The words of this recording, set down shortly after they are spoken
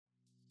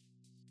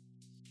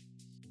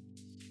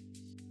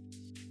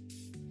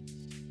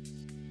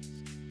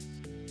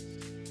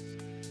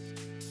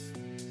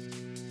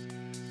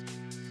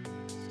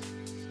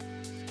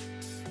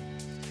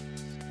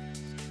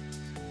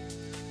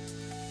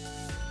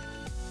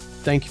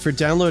Thank you for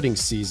downloading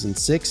Season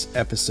 6,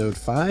 Episode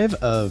 5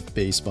 of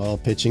Baseball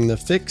Pitching the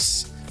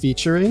Fix,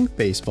 featuring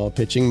baseball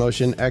pitching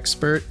motion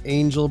expert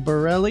Angel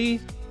Borelli.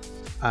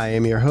 I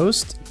am your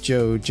host,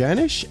 Joe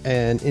Janish,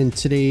 and in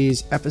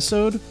today's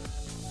episode,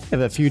 I have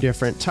a few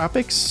different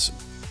topics.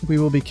 We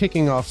will be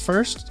kicking off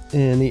first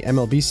in the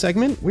MLB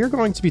segment. We're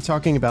going to be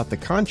talking about the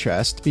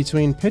contrast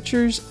between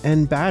pitchers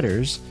and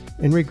batters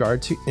in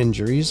regard to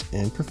injuries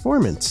and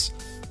performance.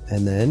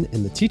 And then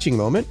in the teaching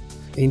moment,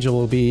 Angel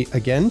will be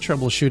again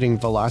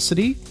troubleshooting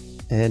velocity,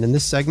 and in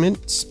this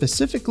segment,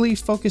 specifically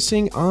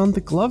focusing on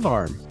the glove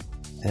arm.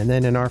 And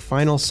then in our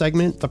final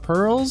segment, the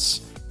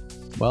pearls,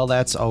 well,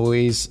 that's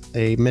always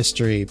a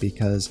mystery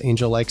because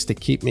Angel likes to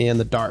keep me in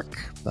the dark,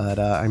 but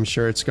I'm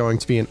sure it's going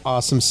to be an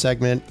awesome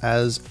segment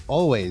as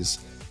always.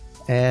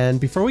 And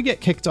before we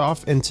get kicked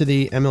off into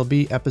the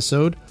MLB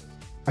episode,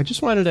 I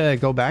just wanted to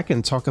go back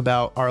and talk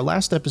about our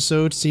last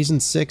episode, Season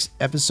 6,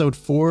 Episode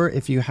 4.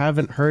 If you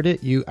haven't heard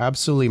it, you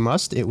absolutely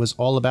must. It was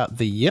all about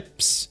the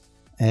yips.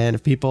 And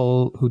if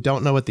people who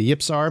don't know what the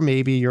yips are,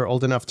 maybe you're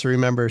old enough to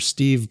remember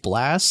Steve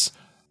Blass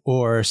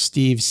or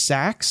Steve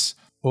Sachs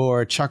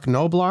or Chuck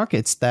Knobloch.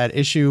 It's that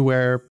issue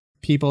where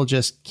people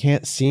just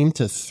can't seem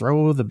to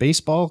throw the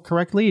baseball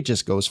correctly. It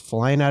just goes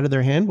flying out of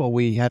their hand. Well,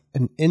 we had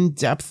an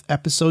in-depth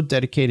episode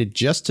dedicated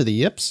just to the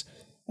yips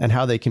and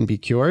how they can be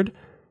cured.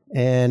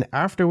 And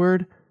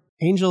afterward,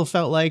 Angel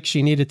felt like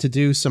she needed to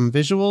do some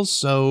visuals.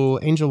 So,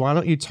 Angel, why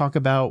don't you talk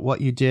about what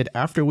you did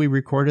after we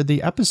recorded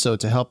the episode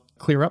to help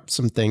clear up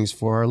some things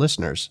for our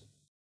listeners?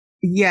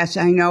 Yes,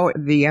 I know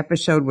the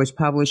episode was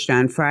published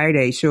on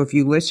Friday. So if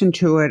you listen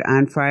to it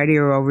on Friday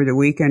or over the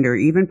weekend or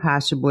even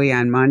possibly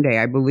on Monday,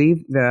 I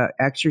believe the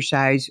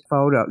exercise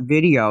photo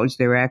videos,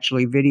 they're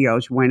actually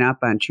videos, went up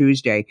on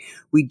Tuesday.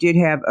 We did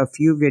have a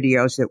few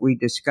videos that we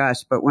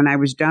discussed, but when I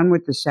was done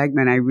with the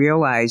segment, I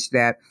realized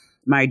that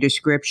my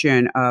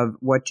description of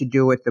what to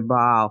do with the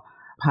ball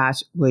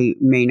possibly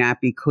may not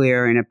be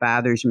clear, and it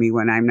bothers me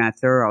when I'm not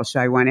thorough. So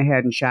I went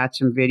ahead and shot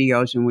some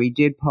videos, and we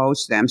did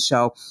post them.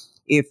 So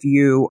if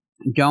you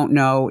don't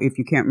know, if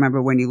you can't remember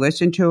when you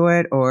listened to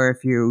it, or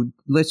if you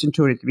listened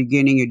to it at the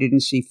beginning, you didn't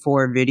see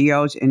 4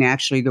 videos. And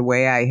actually the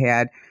way I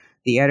had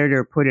the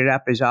editor put it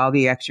up is all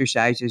the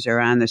exercises are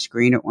on the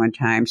screen at one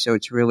time. So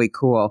it's really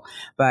cool.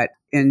 But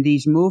and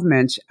these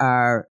movements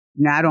are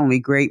not only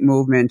great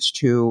movements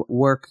to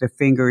work the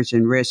fingers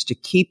and wrists to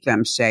keep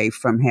them safe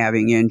from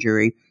having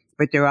injury,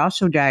 but they're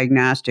also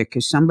diagnostic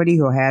because somebody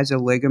who has a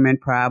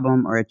ligament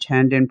problem or a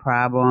tendon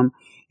problem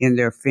in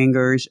their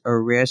fingers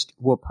or wrist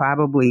will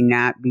probably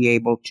not be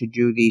able to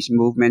do these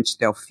movements.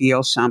 They'll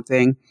feel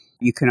something.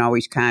 You can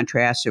always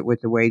contrast it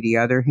with the way the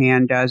other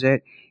hand does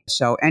it.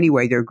 So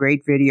anyway, they're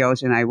great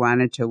videos, and I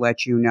wanted to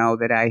let you know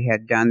that I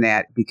had done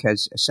that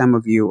because some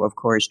of you, of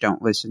course,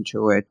 don't listen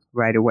to it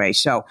right away.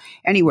 So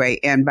anyway,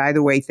 and by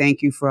the way,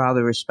 thank you for all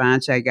the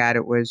response I got.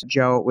 It was,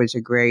 Joe, it was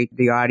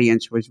the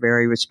audience was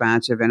very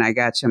responsive, and I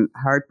got some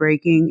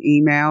heartbreaking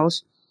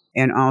emails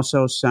and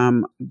also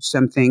some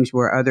things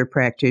where other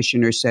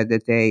practitioners said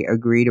that they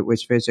agreed it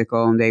was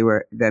physical and they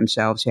were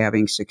themselves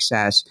having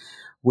success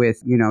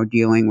with,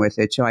 dealing with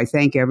it. So I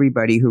thank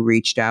everybody who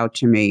reached out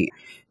to me.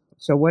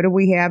 So what do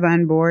we have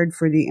on board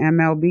for the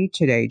MLB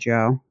today,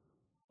 Joe?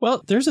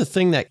 Well, there's a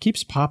thing that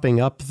keeps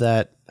popping up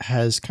that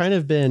has kind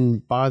of been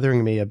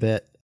bothering me a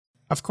bit.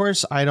 Of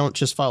course, I don't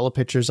just follow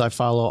pitchers. I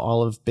follow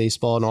all of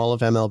baseball and all of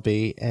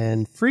MLB.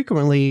 And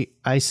frequently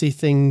I see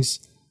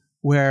things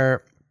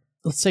where,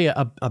 let's say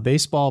a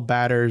baseball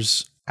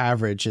batter's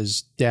average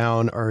is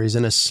down or he's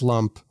in a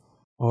slump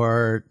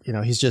or,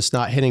 he's just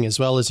not hitting as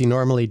well as he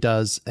normally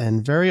does.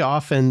 And very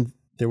often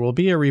there will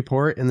be a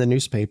report in the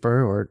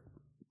newspaper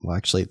well,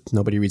 actually,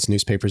 nobody reads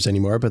newspapers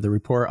anymore, but the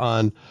report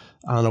on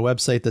a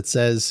website that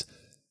says,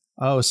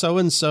 oh,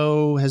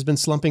 so-and-so has been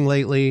slumping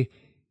lately,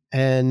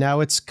 and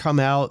now it's come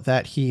out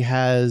that he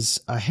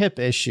has a hip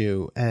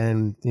issue,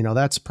 and,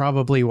 that's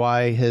probably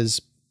why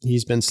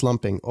he's been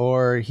slumping,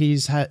 or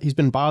he's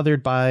been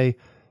bothered by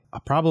a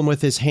problem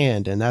with his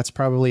hand, and that's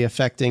probably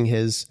affecting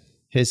his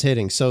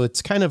hitting. So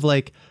it's kind of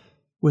like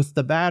with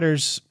the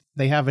batters,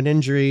 they have an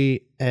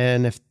injury,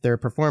 and if their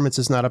performance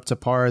is not up to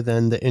par,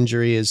 then the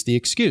injury is the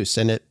excuse.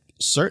 And it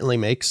certainly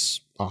makes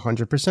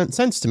 100%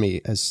 sense to me,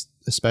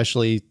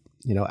 especially,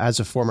 as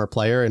a former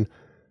player and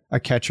a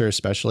catcher,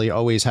 especially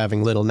always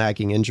having little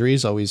nagging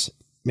injuries, always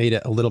made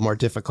it a little more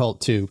difficult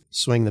to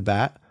swing the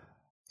bat.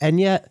 And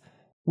yet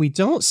we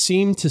don't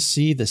seem to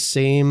see the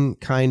same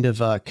kind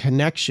of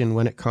connection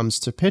when it comes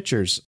to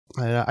pitchers.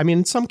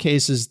 In some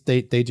cases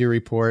they do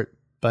report,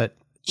 but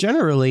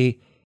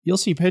generally you'll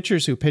see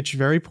pitchers who pitch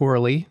very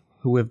poorly,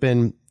 who have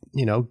been,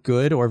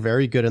 good or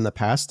very good in the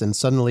past, and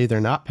suddenly they're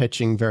not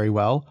pitching very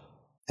well.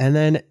 And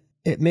then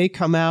it may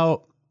come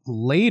out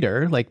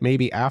later, like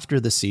maybe after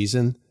the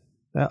season,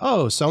 that,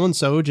 oh,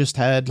 so-and-so just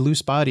had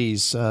loose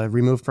bodies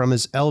removed from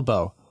his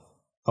elbow.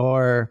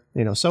 Or,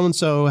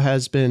 so-and-so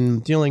has been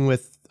dealing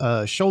with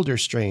a shoulder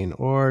strain,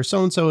 or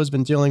so-and-so has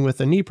been dealing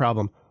with a knee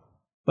problem.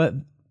 But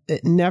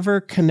it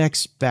never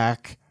connects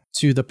back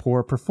to the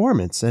poor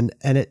performance. And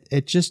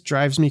it just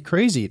drives me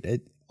crazy.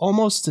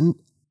 almost in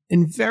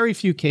very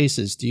few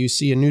cases do you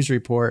see a news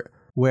report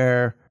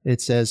where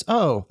it says,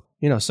 oh,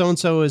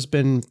 so-and-so has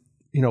been,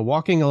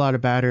 walking a lot of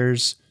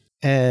batters,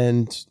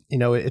 and,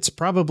 it's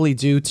probably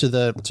due to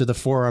the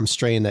forearm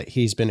strain that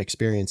he's been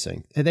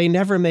experiencing. They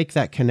never make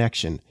that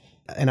connection.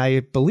 And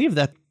I believe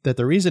that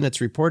the reason it's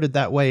reported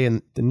that way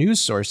in the news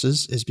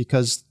sources is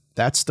because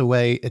that's the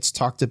way it's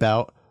talked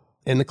about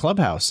in the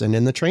clubhouse and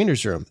in the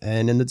trainer's room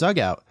and in the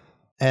dugout.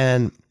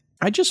 And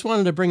I just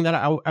wanted to bring that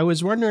up. I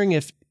was wondering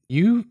if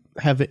you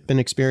have been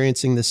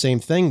experiencing the same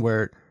thing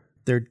where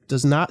there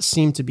does not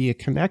seem to be a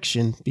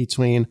connection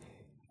between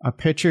a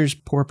pitcher's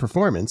poor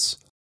performance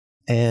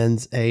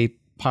and a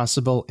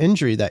possible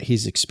injury that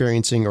he's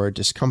experiencing or a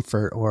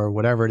discomfort or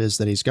whatever it is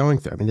that he's going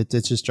through. I mean, it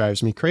just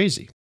drives me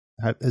crazy.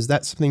 Is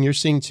that something you're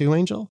seeing too,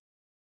 Angel?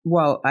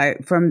 Well,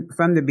 from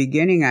the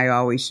beginning, I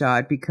always saw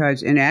it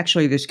because, and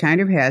actually this kind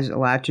of has a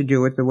lot to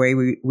do with the way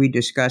we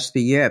discussed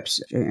the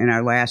yips in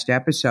our last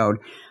episode,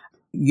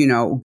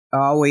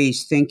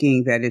 always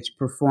thinking that it's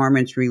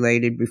performance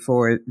related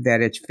before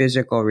that it's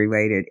physical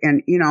related.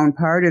 And, and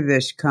part of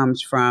this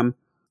comes from,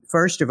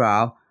 first of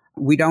all,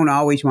 we don't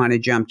always want to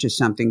jump to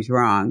something's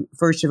wrong.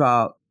 First of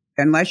all,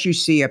 unless you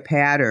see a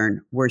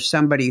pattern where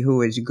somebody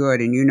who is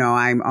good, and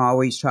I'm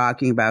always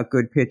talking about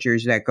good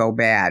pitchers that go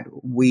bad,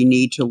 we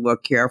need to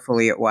look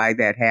carefully at why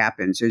that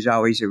happens. There's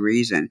always a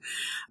reason.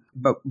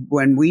 But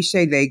when we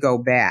say they go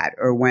bad,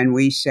 or when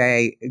we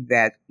say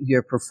that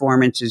their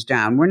performance is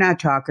down, we're not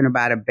talking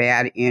about a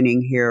bad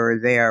inning here or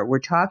there. We're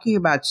talking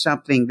about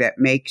something that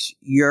makes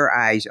your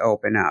eyes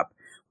open up.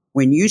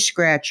 When you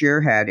scratch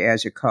your head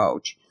as a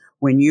coach,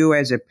 when you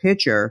as a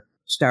pitcher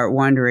start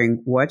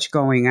wondering what's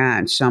going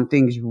on,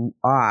 something's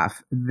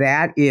off,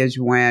 that is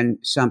when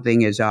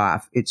something is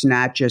off. It's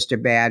not just a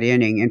bad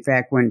inning. In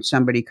fact, when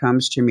somebody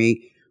comes to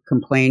me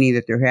complaining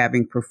that they're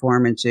having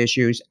performance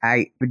issues,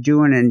 I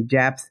do an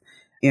in-depth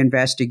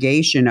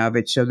investigation of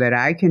it so that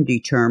I can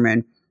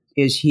determine,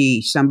 is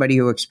he somebody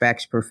who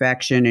expects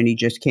perfection and he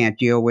just can't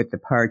deal with the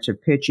parts of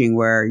pitching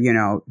where,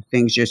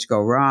 things just go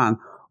wrong?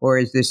 Or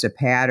is this a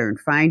pattern?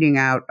 Finding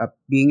out,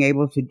 being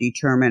able to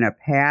determine a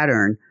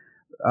pattern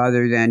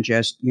other than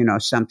just,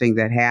 something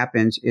that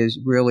happens is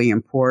really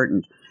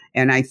important.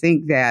 And I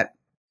think that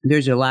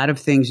there's a lot of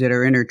things that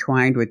are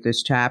intertwined with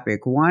this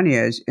topic. One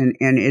is, and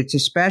it's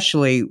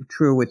especially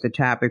true with the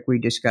topic we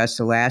discussed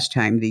the last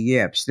time, the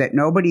yips, that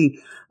nobody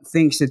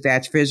thinks that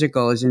that's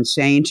physical is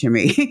insane to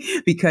me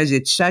because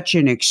it's such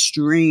an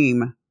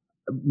extreme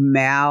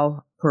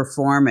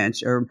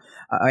malperformance or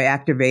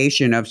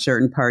activation of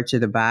certain parts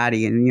of the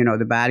body. And,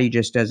 the body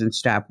just doesn't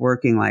stop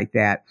working like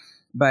that.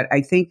 But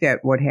I think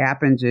that what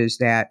happens is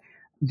that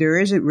there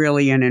isn't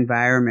really an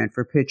environment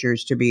for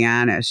pitchers to be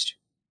honest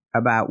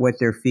about what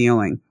they're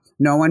feeling.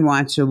 No one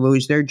wants to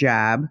lose their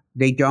job.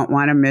 They don't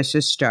want to miss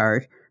a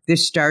start.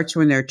 This starts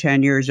when they're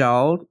 10 years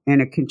old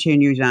and it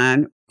continues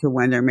on to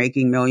when they're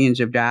making millions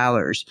of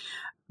dollars.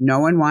 No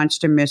one wants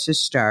to miss a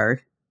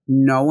start.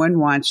 No one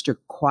wants to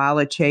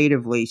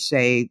qualitatively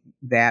say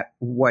that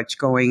what's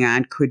going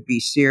on could be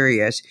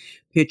serious.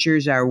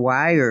 Pitchers are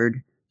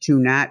wired to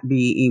not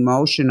be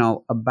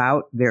emotional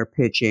about their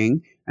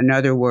pitching. In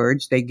other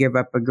words, they give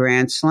up a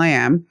grand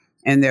slam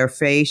and their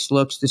face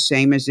looks the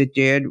same as it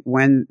did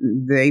when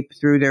they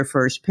threw their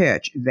first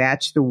pitch.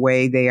 That's the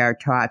way they are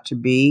taught to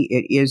be.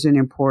 It is an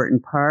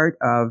important part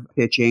of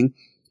pitching.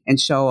 And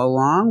so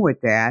along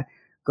with that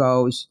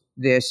goes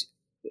this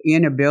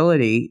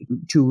inability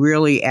to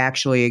really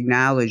actually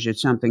acknowledge that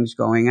something's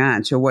going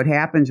on. So what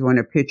happens when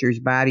a pitcher's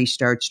body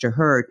starts to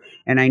hurt,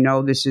 and I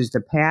know this is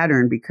the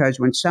pattern because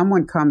when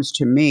someone comes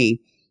to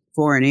me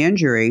for an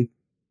injury,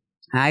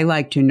 I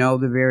like to know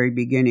the very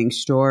beginning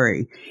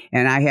story,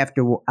 and I have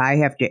to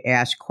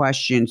ask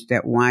questions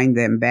that wind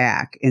them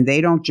back. And they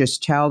don't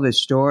just tell the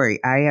story.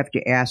 I have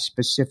to ask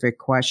specific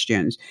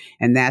questions,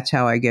 and that's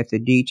how I get the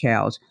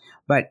details.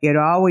 But it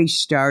always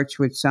starts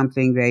with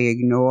something they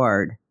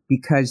ignored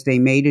because they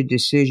made a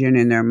decision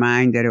in their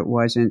mind that it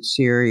wasn't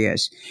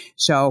serious.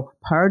 So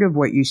part of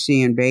what you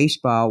see in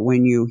baseball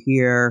when you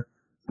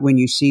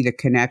see the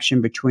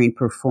connection between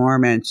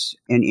performance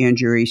and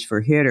injuries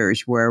for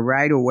hitters, where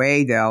right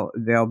away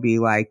they'll be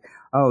like,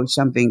 oh,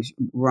 something's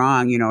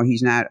wrong,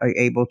 he's not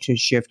able to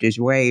shift his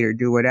weight or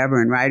do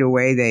whatever. And right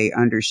away they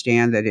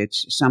understand that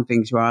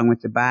something's wrong with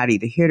the body.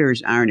 The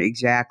hitters aren't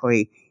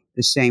exactly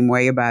the same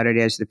way about it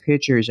as the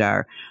pitchers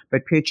are,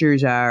 but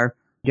pitchers are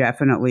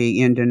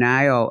definitely in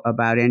denial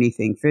about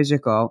anything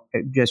physical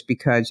just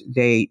because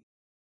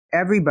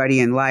everybody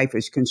in life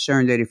is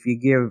concerned that if you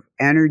give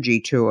energy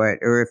to it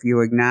or if you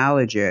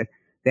acknowledge it,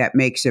 that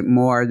makes it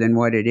more than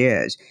what it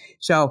is.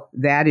 So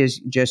that is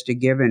just a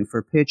given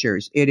for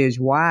pitchers. It is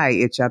why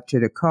it's up to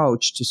the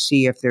coach to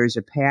see if there's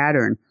a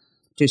pattern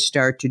to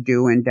start to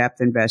do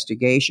in-depth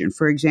investigation.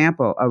 For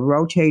example, a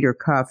rotator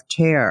cuff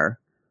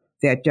tear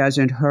that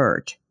doesn't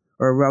hurt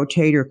or a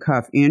rotator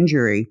cuff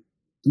injury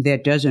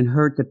that doesn't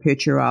hurt the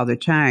pitcher all the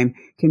time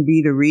can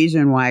be the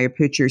reason why a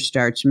pitcher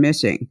starts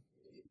missing.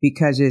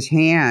 Because his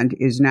hand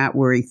is not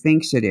where he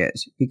thinks it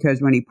is.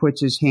 Because when he puts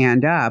his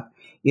hand up,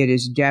 it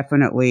is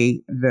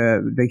definitely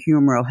the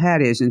humeral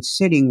head isn't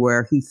sitting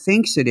where he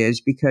thinks it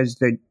is because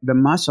the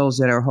muscles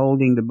that are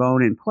holding the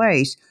bone in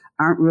place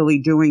aren't really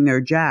doing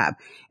their job.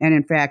 And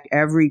in fact,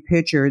 every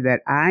pitcher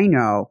that I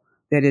know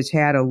that has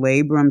had a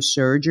labrum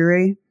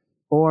surgery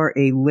or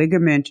a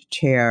ligament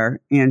tear,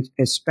 and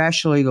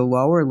especially the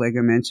lower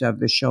ligaments of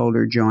the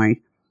shoulder joint,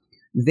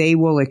 they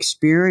will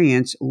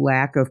experience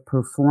lack of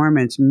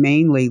performance,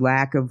 mainly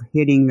lack of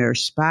hitting their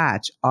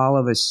spots all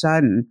of a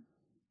sudden.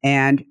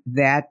 And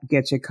that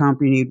gets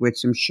accompanied with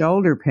some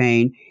shoulder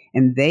pain.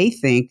 And they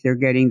think they're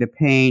getting the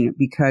pain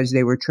because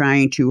they were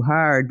trying too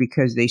hard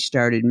because they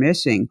started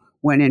missing,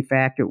 when in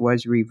fact it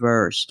was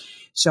reverse.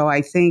 So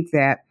I think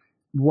that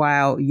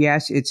while,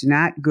 yes, it's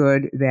not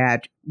good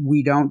that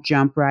we don't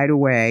jump right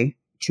away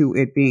to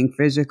it being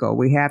physical,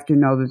 we have to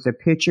know that the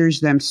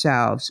pitchers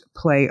themselves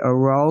play a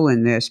role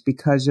in this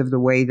because of the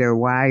way they're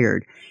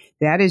wired.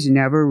 That is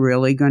never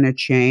really going to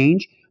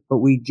change, but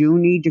we do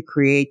need to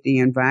create the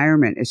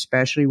environment,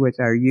 especially with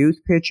our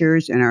youth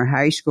pitchers and our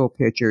high school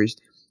pitchers,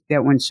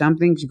 that when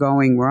something's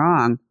going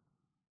wrong,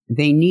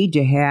 they need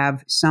to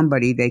have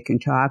somebody they can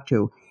talk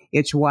to.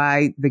 It's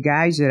why the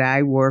guys that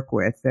I work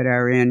with that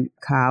are in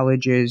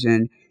colleges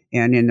and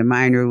in the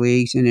minor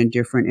leagues and in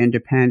different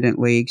independent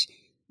leagues,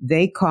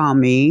 they call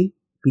me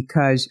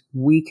because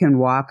we can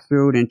walk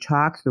through it and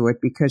talk through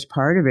it, because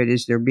part of it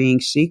is they're being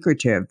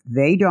secretive.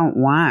 They don't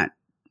want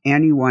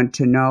anyone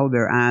to know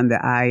they're on the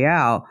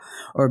IL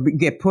or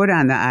get put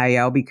on the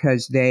IL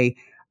because they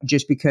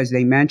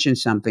mention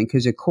something,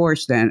 because of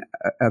course then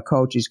a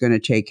coach is going to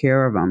take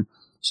care of them.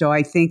 So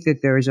I think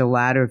that there's a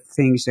lot of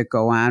things that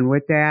go on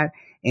with that.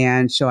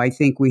 And so I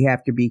think we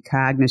have to be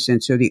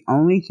cognizant. So the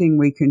only thing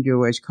we can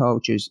do as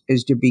coaches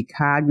is to be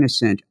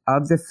cognizant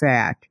of the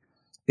fact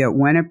that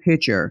when a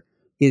pitcher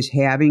is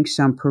having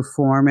some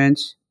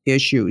performance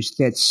issues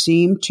that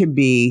seem to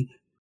be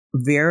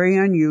very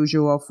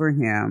unusual for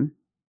him,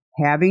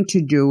 having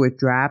to do with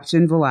drops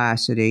in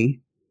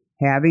velocity,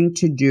 having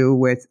to do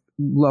with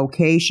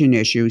location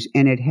issues,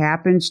 and it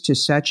happens to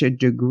such a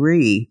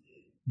degree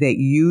that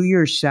you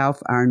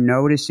yourself are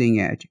noticing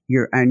it.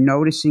 You're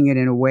noticing it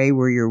in a way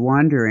where you're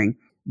wondering,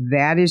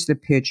 that is the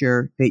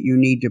pitcher that you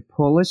need to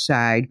pull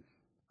aside,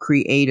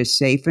 create a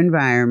safe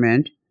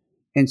environment,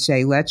 and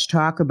say, let's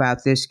talk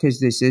about this because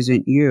this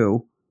isn't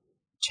you.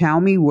 Tell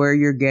me where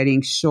you're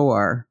getting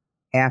sore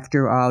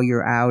after all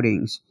your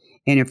outings.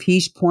 And if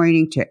he's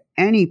pointing to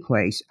any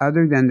place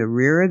other than the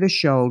rear of the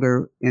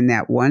shoulder in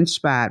that one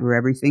spot where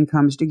everything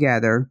comes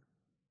together,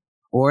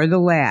 or the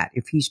lat,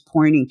 if he's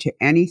pointing to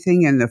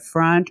anything in the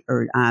front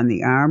or on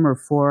the arm or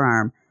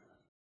forearm,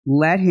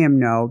 let him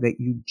know that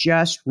you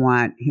just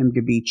want him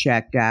to be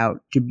checked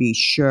out to be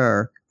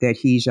sure that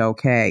he's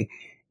okay,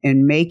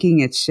 and making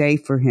it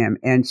safe for him,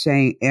 and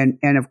saying,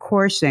 and of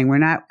course saying, we're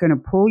not going to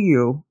pull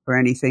you or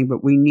anything,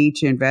 but we need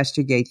to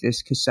investigate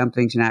this because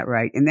something's not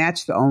right. And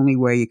that's the only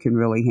way you can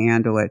really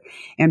handle it.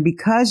 And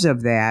because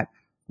of that,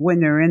 when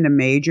they're in the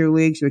major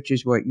leagues, which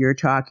is what you're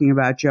talking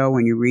about, Joe,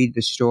 when you read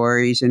the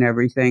stories and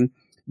everything,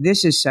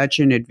 this is such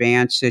an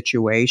advanced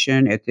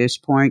situation at this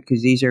point,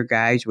 because these are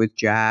guys with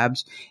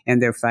jobs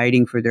and they're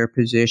fighting for their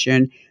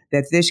position,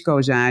 that this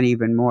goes on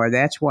even more.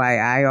 That's why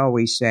I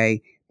always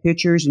say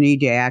pitchers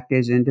need to act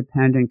as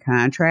independent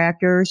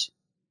contractors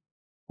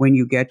when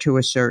you get to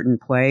a certain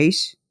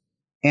place.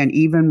 And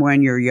even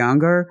when you're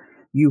younger,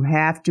 you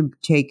have to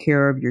take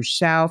care of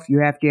yourself. You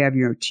have to have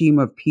your team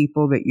of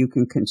people that you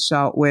can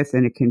consult with,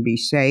 and it can be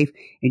safe,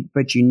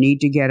 but you need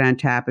to get on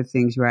top of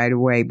things right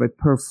away. But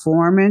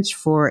performance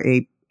for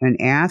an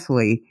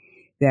athlete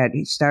that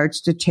starts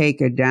to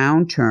take a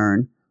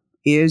downturn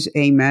is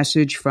a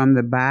message from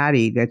the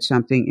body that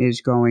something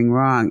is going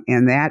wrong.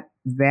 And that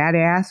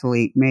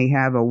athlete may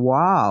have a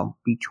wall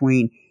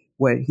between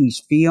what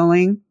he's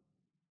feeling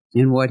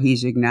and what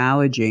he's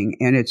acknowledging.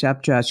 And it's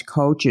up to us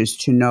coaches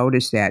to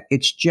notice that.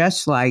 It's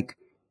just like,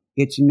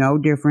 it's no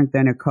different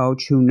than a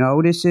coach who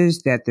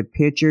notices that the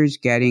pitcher's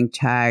getting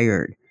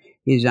tired.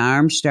 His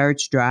arm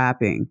starts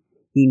dropping.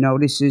 He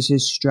notices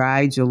his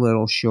stride's a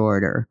little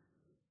shorter.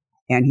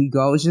 And he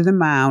goes to the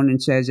mound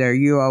and says, "Are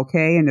you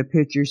okay?" And the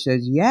pitcher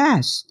says,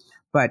 "Yes."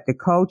 But the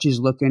coach is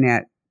looking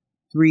at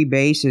 3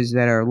 bases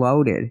that are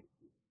loaded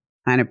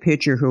on a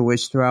pitcher who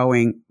was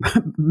throwing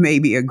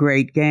maybe a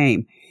great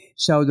game.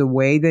 So the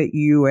way that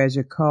you as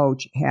a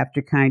coach have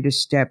to kind of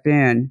step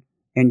in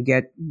and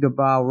get the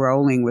ball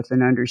rolling with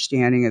an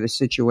understanding of the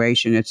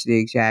situation, it's the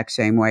exact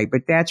same way.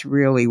 But that's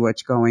really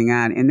what's going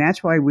on. And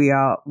that's why we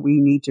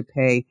need to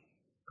pay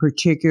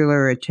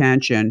particular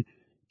attention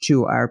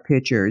to our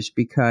pitchers,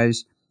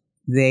 because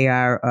they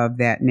are of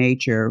that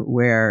nature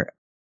where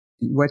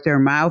what their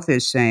mouth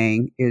is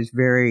saying is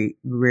very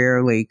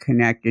rarely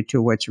connected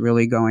to what's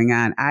really going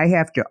on. I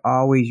have to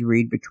always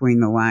read between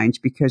the lines,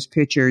 because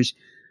pitchers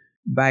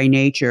by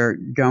nature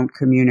don't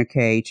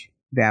communicate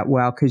that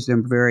well because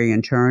they're very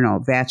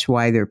internal. That's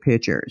why they're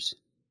pitchers.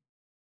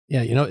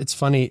 Yeah, it's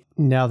funny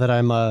now that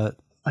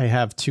I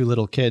have 2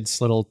 little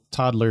kids, little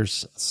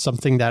toddlers.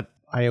 Something that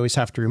I always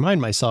have to remind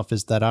myself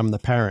is that I'm the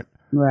parent.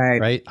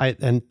 Right. right?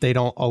 And they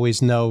don't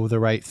always know the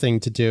right thing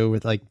to do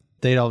with, like,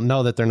 they don't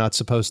know that they're not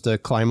supposed to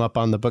climb up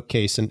on the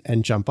bookcase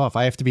and jump off.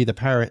 I have to be the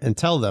parent and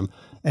tell them.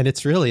 And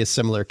it's really a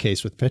similar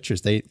case with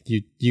pitchers.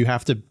 You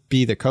have to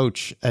be the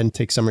coach and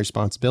take some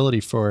responsibility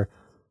for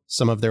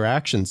some of their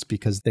actions,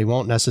 because they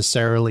won't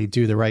necessarily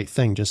do the right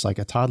thing, just like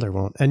a toddler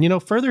won't.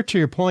 And, further to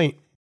your point,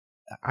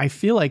 I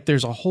feel like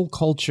there's a whole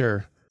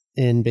culture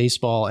in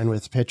baseball and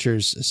with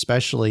pitchers,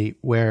 especially,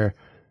 where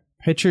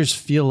pitchers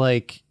feel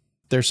like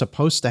they're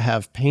supposed to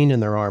have pain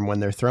in their arm when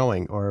they're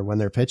throwing or when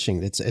they're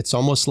pitching. It's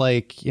almost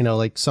like,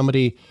 like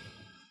somebody,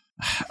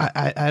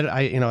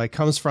 it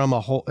comes from a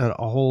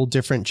whole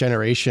different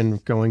generation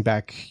going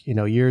back,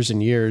 years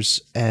and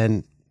years.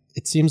 And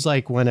it seems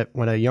like when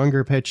a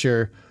younger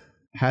pitcher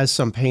has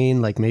some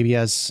pain, like maybe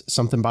has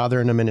something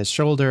bothering him in his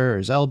shoulder or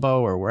his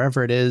elbow or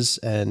wherever it is,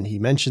 and he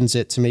mentions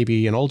it to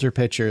maybe an older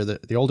pitcher,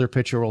 the older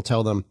pitcher will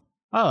tell them,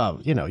 oh,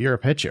 you're a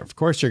pitcher. Of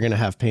course you're going to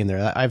have pain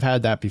there. I've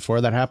had that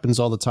before. That happens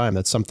all the time.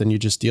 That's something you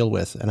just deal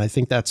with. And I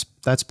think that's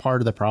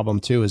part of the problem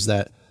too, is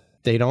that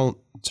they don't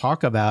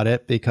talk about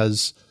it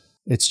because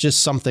it's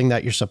just something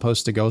that you're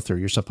supposed to go through.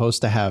 You're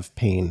supposed to have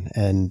pain.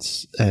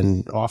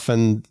 And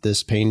often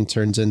this pain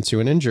turns into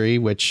an injury,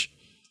 which,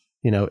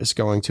 is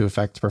going to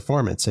affect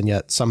performance. And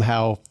yet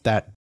somehow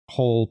that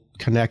whole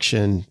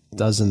connection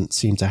doesn't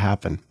seem to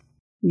happen.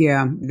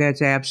 Yeah,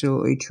 that's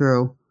absolutely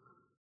true.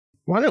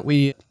 Why don't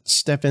we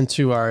step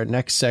into our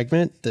next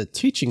segment, the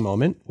teaching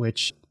moment,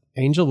 which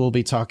Angel will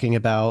be talking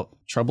about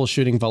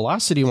troubleshooting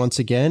velocity once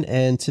again.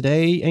 And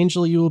today,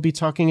 Angel, you will be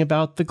talking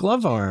about the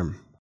glove arm.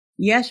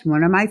 Yes,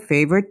 one of my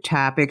favorite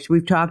topics.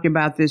 We've talked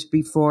about this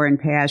before in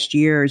past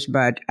years,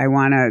 but I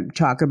want to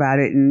talk about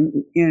it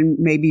and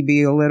maybe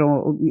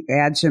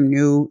add some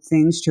new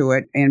things to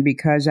it. And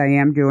because I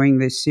am doing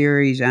this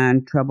series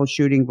on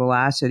troubleshooting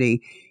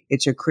velocity,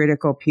 it's a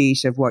critical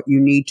piece of what you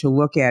need to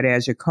look at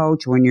as a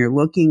coach when you're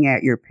looking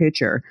at your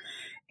pitcher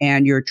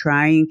and you're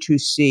trying to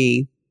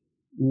see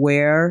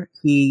where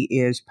he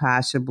is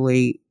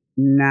possibly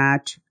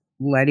not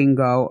letting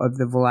go of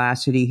the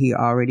velocity he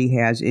already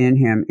has in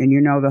him. And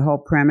the whole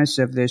premise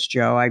of this,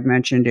 Joe, I've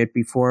mentioned it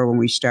before when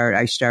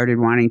I started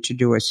wanting to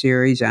do a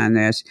series on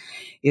this,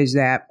 is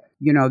that,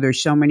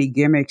 there's so many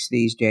gimmicks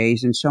these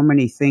days and so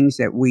many things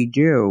that we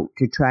do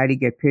to try to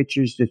get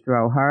pitchers to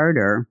throw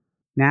harder.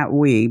 Not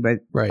we, but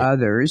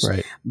others.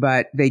 Right.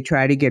 But they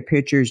try to get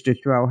pitchers to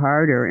throw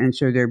harder. And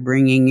so they're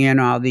bringing in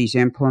all these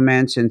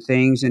implements and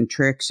things and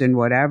tricks and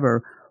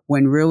whatever,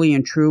 when really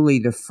and truly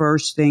the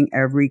first thing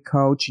every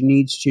coach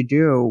needs to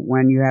do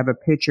when you have a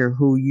pitcher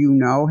who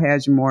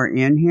has more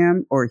in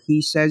him, or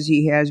he says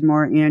he has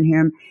more in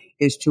him,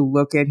 is to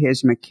look at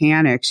his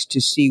mechanics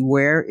to see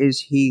where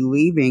is he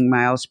leaving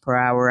miles per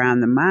hour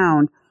on the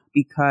mound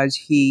because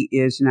he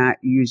is not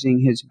using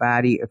his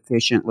body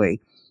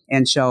efficiently.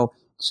 And so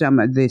some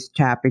of these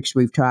topics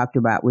we've talked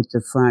about with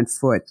the front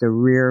foot, the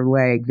rear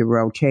leg, the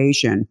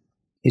rotation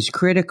is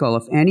critical.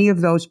 If any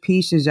of those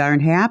pieces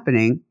aren't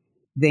happening,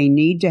 they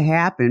need to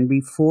happen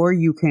before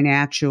you can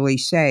actually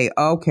say,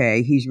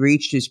 okay, he's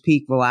reached his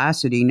peak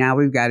velocity. Now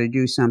we've got to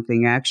do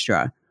something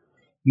extra.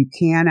 You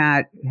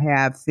cannot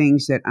have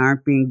things that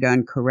aren't being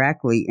done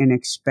correctly and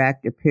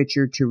expect a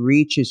pitcher to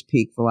reach his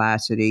peak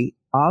velocity.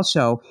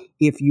 Also,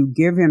 if you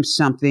give him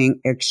something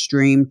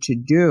extreme to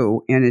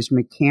do and his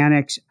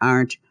mechanics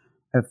aren't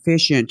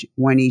efficient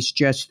when he's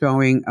just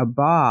throwing a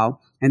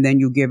ball, and then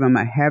you give him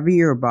a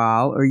heavier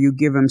ball or you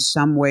give him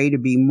some way to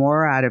be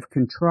more out of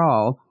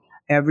control,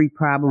 every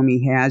problem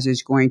he has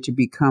is going to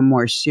become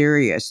more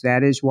serious.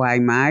 That is why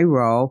my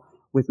role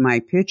with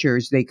my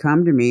pitchers, they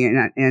come to me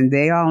and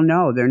they all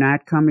know they're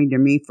not coming to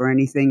me for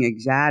anything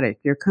exotic.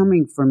 They're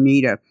coming for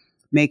me to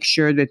make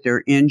sure that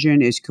their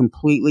engine is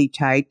completely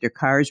tight, their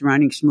car's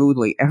running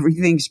smoothly,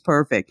 everything's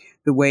perfect.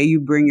 The way you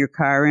bring your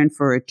car in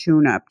for a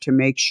tune-up to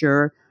make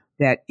sure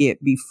that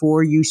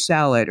before you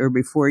sell it or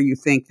before you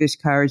think this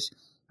car's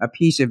a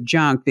piece of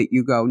junk, that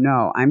you go,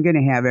 no, I'm going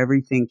to have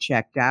everything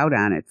checked out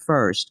on it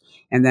first.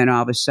 And then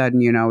all of a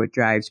sudden, it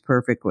drives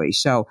perfectly.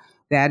 So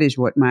that is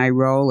what my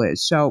role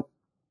is. So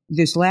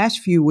this last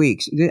few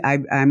weeks,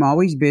 I'm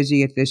always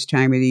busy at this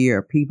time of the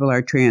year. People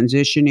are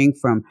transitioning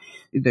from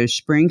their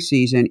spring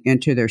season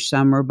into their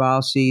summer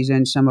ball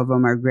season. Some of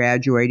them are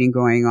graduating,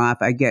 going off.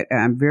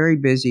 I'm very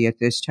busy at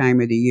this time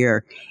of the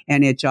year.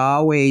 And it's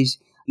always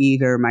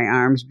either my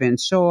arm's been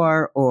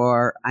sore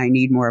or I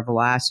need more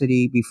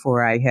velocity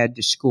before I head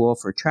to school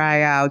for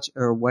tryouts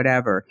or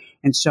whatever.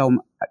 And so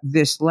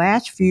this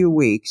last few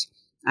weeks,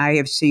 I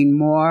have seen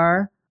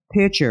more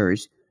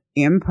pitchers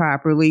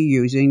improperly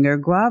using their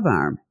glove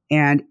arm.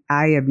 And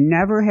I have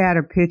never had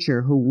a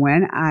pitcher who,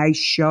 when I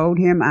showed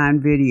him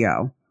on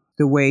video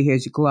the way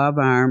his glove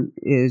arm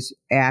is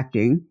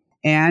acting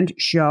and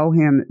show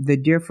him the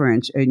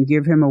difference and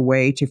give him a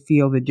way to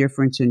feel the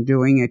difference in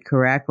doing it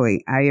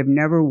correctly, I have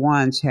never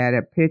once had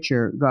a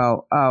pitcher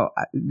go, oh,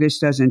 this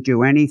doesn't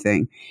do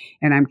anything.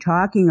 And I'm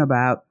talking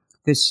about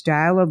the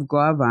style of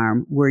glove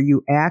arm where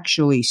you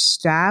actually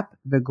stop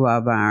the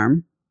glove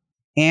arm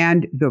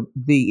And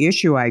the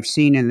issue I've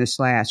seen in this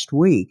last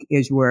week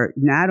is where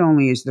not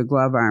only is the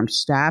glove arm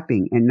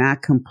stopping and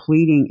not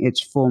completing its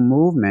full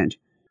movement,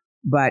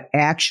 but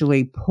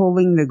actually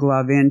pulling the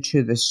glove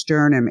into the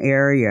sternum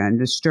area. And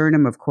the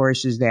sternum, of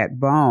course, is that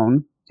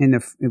bone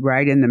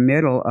right in the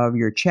middle of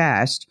your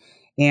chest.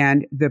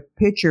 And the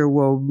pitcher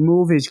will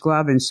move his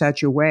glove in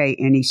such a way,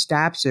 and he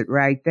stops it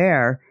right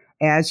there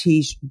as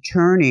he's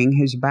turning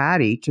his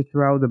body to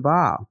throw the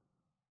ball.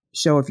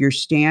 So if you're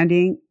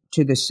standing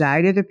to the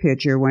side of the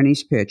pitcher when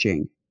he's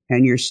pitching,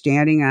 and you're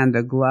standing on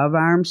the glove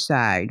arm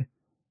side,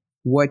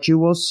 what you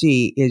will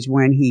see is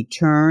when he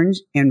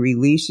turns and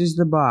releases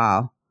the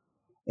ball,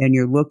 and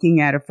you're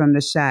looking at it from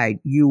the side,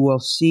 you will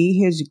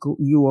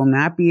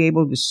not be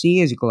able to see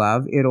his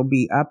glove. It'll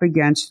be up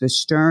against the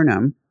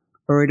sternum,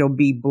 or it'll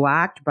be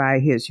blocked by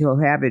he'll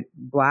have it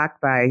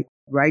blocked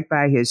right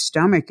by his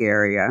stomach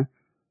area,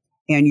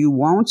 and you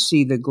won't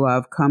see the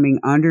glove coming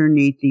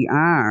underneath the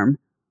arm,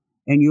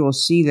 and you will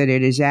see that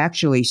it is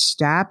actually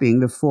stopping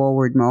the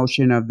forward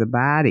motion of the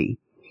body.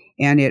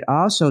 And it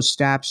also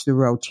stops the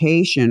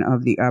rotation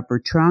of the upper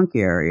trunk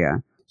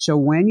area. So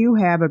when you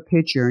have a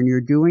pitcher and you're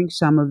doing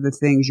some of the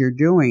things you're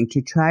doing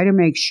to try to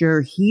make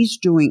sure he's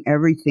doing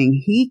everything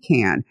he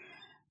can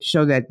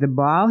so that the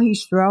ball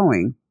he's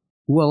throwing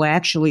will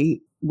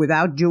actually,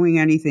 without doing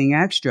anything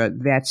extra,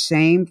 that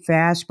same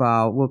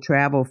fastball will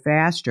travel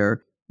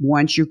faster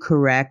once you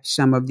correct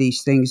some of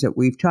these things that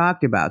we've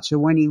talked about. So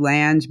when he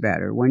lands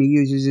better, when he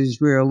uses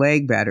his rear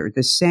leg better,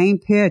 the same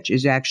pitch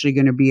is actually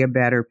going to be a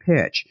better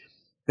pitch.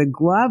 The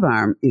glove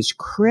arm is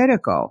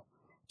critical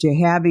to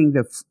having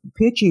the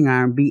pitching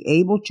arm be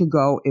able to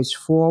go as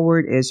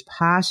forward as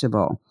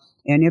possible.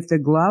 And if the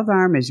glove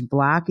arm is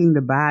blocking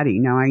the body,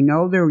 now I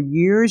know there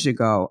years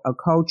ago, a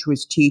coach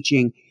was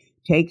teaching,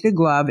 take the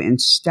glove and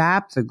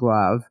stop the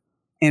glove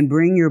and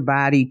bring your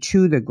body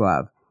to the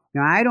glove.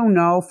 Now, I don't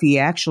know if he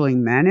actually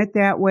meant it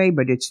that way,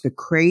 but it's the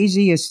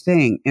craziest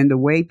thing. And the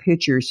way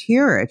pitchers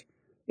hear it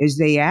is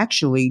they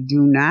actually do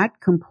not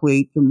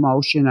complete the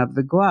motion of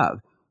the glove.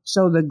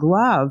 So the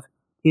glove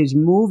is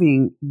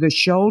moving the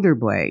shoulder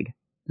blade.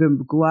 The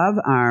glove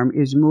arm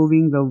is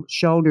moving the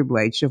shoulder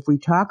blade. So if we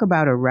talk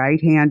about a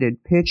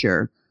right-handed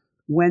pitcher,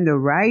 when the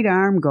right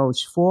arm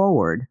goes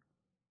forward,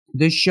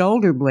 the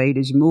shoulder blade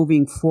is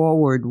moving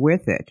forward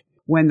with it.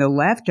 When the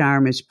left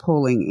arm is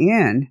pulling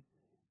in,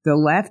 the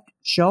left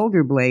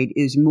shoulder blade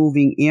is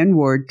moving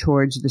inward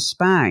towards the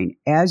spine.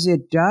 As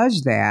it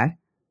does that,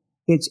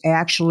 it's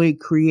actually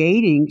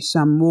creating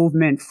some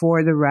movement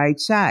for the right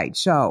side.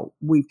 So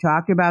we've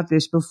talked about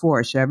this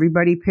before, so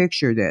everybody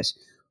picture this.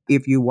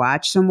 If you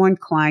watch someone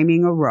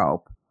climbing a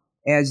rope,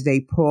 as they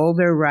pull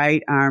their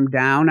right arm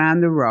down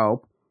on the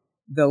rope,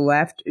 the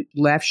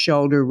left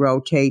shoulder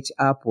rotates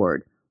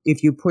upward.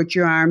 If you put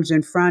your arms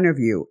in front of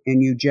you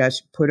and you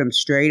just put them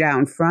straight out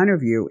in front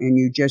of you and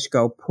you just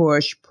go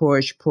push,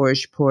 push,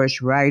 push,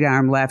 push, right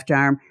arm, left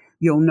arm,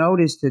 you'll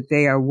notice that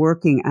they are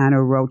working on a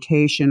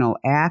rotational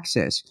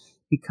axis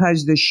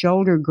because the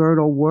shoulder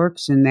girdle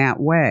works in that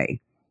way.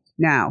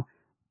 Now,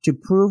 to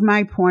prove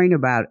my point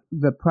about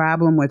the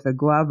problem with a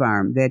glove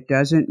arm that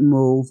doesn't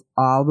move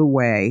all the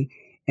way,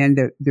 and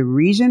the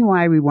reason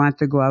why we want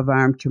the glove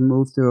arm to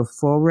move through a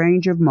full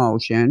range of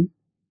motion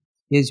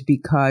is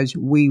because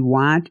we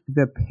want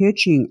the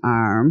pitching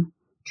arm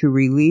to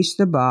release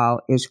the ball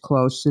as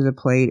close to the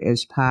plate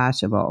as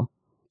possible.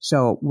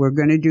 So we're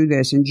going to do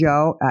this. And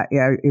Joe,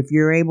 if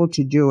you're able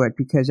to do it,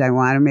 because I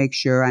want to make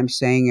sure I'm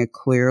saying it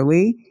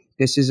clearly,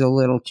 this is a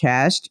little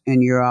test,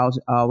 and you're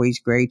always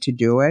great to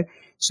do it.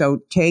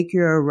 So take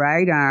your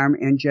right arm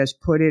and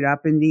just put it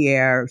up in the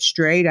air,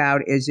 straight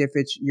out as if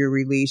it's your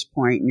release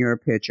point and you're a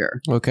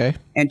pitcher. Okay.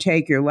 And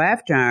take your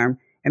left arm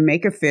and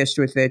make a fist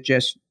with it,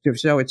 just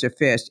so it's a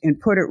fist, and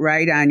put it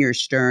right on your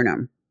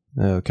sternum.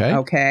 Okay.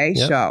 Okay?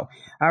 Yep. So,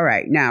 all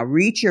right. Now,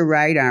 reach your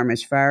right arm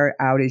as far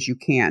out as you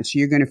can. So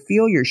you're going to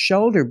feel your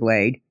shoulder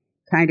blade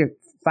kind of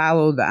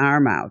follow the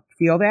arm out.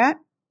 Feel that?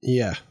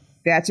 Yeah.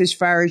 That's as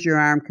far as your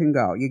arm can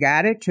go. You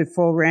got it to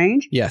full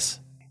range?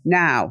 Yes.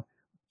 Now,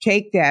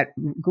 take that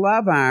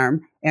glove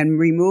arm and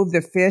remove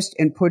the fist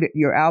and put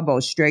your elbow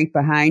straight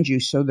behind you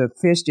so the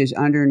fist is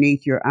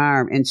underneath your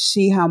arm, and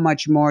see how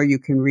much more you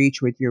can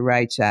reach with your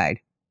right side.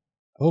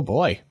 Oh,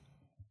 boy.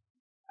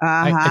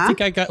 Uh-huh. I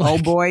think I got,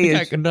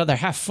 another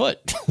half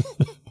foot.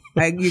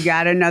 You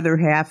got another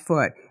half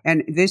foot.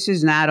 And this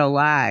is not a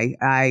lie.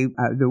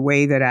 The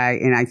way that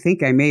I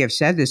think I may have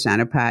said this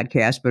on a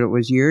podcast, but it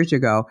was years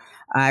ago.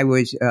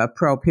 A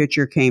pro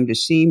pitcher came to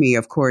see me,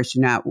 of course,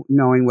 not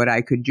knowing what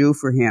I could do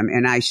for him.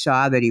 And I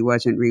saw that he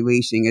wasn't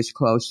releasing as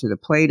close to the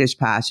plate as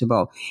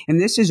possible.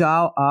 And this is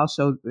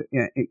also,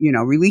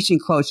 releasing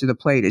close to the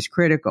plate is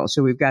critical.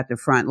 So we've got the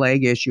front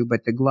leg issue,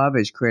 but the glove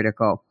is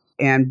critical.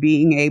 And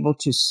being able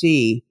to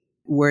see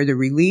where the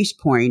release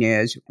point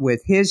is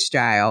with his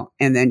style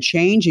and then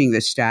changing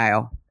the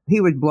style, he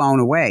was blown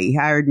away. He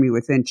hired me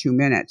within 2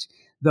 minutes.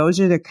 Those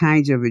are the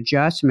kinds of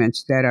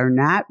adjustments that are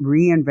not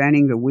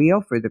reinventing the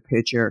wheel for the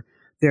pitcher.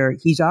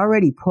 He's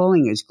already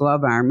pulling his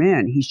glove arm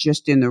in. He's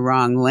just in the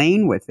wrong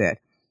lane with it.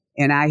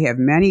 And I have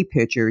many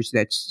pitchers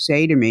that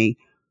say to me,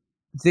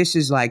 this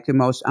is like the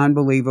most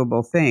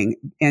unbelievable thing.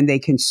 And they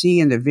can see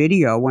in the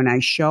video when I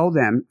show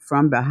them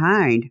from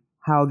behind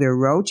how they're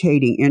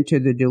rotating into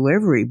the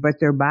delivery, but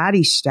their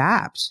body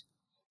stops.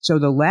 So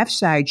the left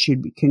side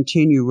should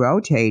continue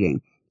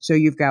rotating. So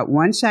you've got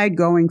one side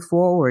going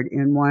forward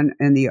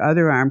and the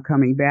other arm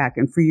coming back.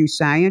 And for you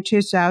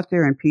scientists out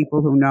there and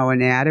people who know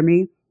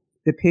anatomy,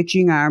 the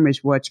pitching arm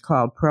is what's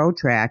called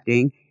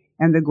protracting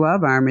and the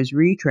glove arm is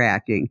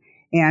retracting.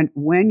 And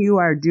when you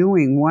are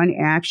doing one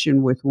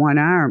action with one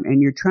arm and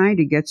you're trying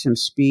to get some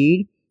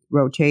speed,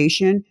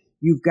 rotation,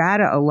 you've got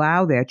to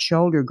allow that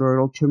shoulder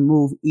girdle to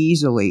move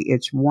easily.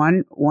 It's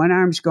one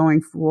arm's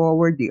going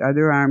forward, the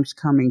other arm's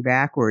coming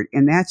backward.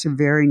 And that's a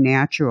very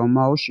natural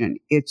motion.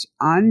 It's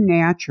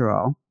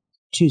unnatural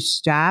to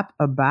stop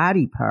a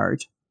body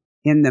part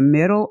in the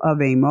middle of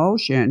a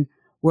motion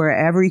where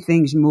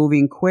everything's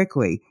moving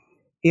quickly.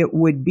 It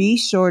would be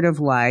sort of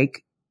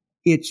like,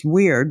 it's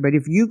weird, but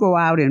if you go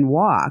out and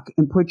walk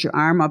and put your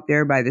arm up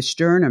there by the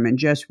sternum and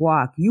just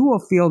walk, you will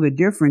feel the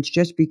difference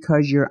just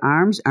because your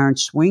arms aren't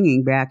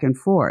swinging back and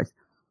forth.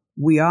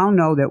 We all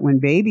know that when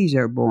babies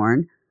are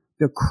born,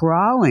 the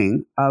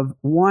crawling of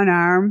one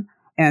arm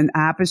and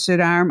opposite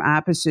arm,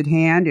 opposite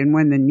hand, and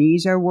when the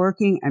knees are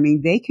working, I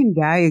mean, they can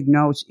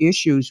diagnose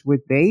issues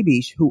with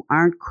babies who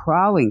aren't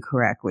crawling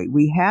correctly.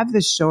 We have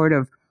this sort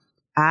of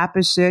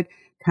opposite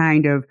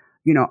kind of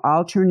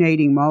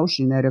alternating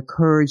motion that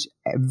occurs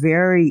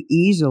very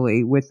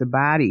easily with the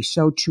body.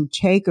 So to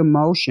take a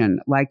motion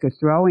like a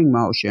throwing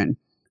motion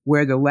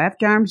where the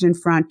left arm's in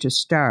front to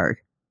start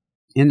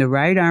and the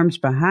right arm's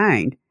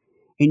behind,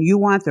 and you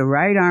want the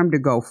right arm to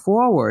go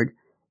forward,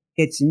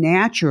 it's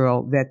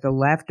natural that the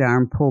left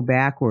arm pull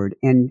backward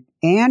and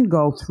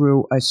go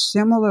through a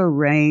similar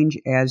range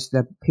as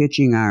the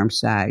pitching arm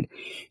side.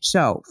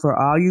 So for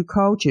all you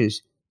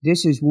coaches,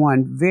 this is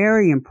one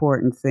very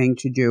important thing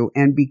to do.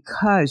 And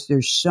because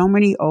there's so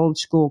many old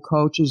school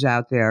coaches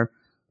out there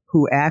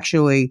who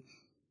actually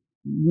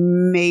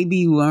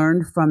maybe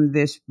learned from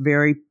this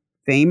very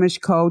famous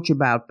coach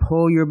about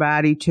pull your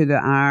body to the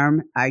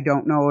arm. I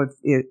don't know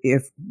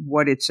if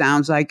what it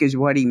sounds like is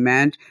what he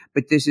meant,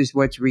 but this is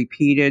what's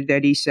repeated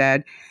that he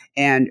said.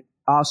 And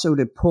also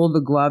to pull the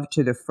glove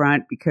to the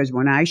front, because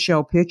when I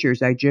show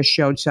pictures, I just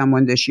showed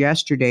someone this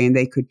yesterday and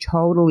they could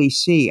totally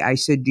see. I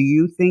said, do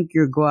you think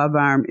your glove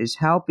arm is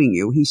helping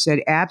you? He said,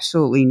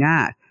 absolutely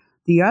not.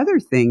 The other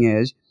thing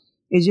is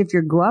if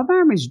your glove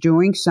arm is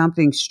doing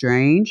something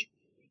strange,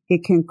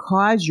 it can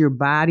cause your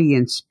body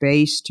and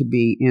space to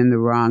be in the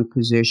wrong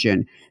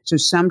position. So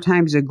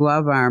sometimes a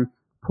glove arm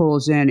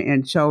pulls in.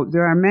 And so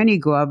there are many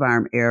glove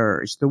arm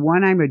errors. The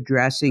one I'm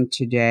addressing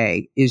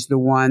today is the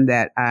one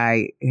that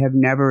I have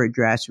never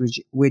addressed,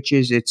 which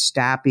is it's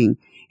stopping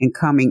and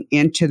coming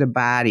into the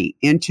body,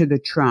 into the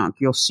trunk.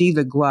 You'll see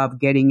the glove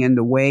getting in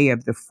the way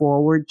of the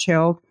forward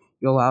tilt.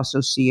 You'll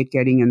also see it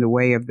getting in the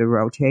way of the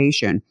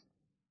rotation.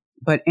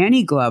 But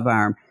any glove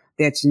arm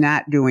that's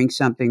not doing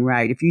something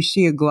right, if you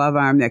see a glove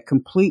arm that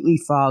completely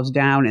falls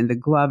down and the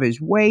glove is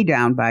way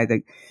down by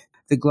the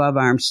glove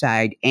arm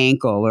side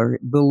ankle or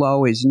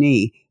below his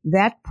knee,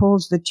 that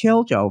pulls the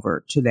tilt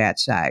over to that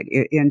side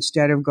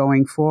instead of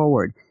going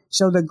forward.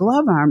 So the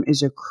glove arm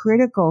is a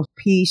critical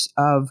piece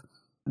of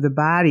the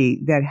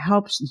body that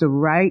helps the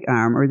right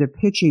arm or the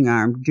pitching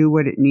arm do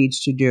what it needs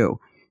to do.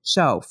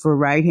 So for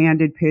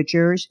right-handed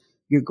pitchers,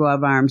 your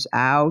glove arm's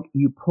out,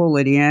 you pull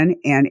it in,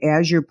 and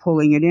as you're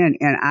pulling it in,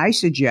 and I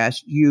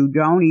suggest you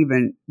don't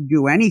even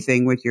do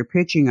anything with your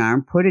pitching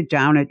arm, put it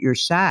down at your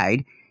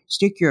side,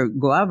 stick your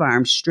glove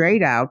arm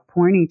straight out,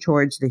 pointing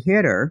towards the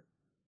hitter,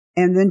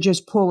 and then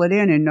just pull it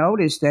in. And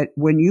notice that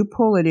when you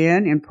pull it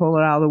in and pull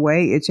it all the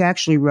way, it's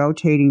actually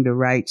rotating the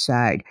right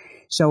side.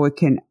 So it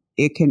can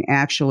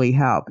actually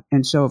help.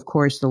 And so, of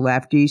course, the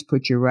lefties,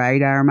 put your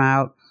right arm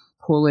out,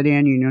 pull it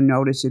in, you'll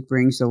notice it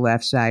brings the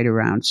left side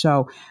around.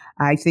 So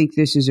I think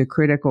this is a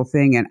critical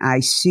thing. And I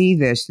see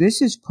this. I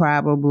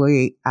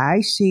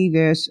see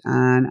this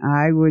on,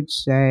 I would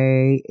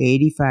say,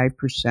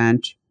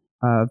 85%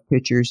 of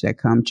pitchers that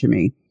come to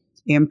me,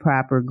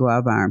 improper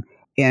glove arm.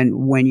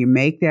 And when you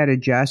make that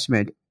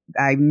adjustment,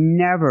 I've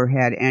never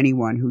had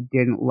anyone who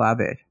didn't love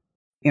it.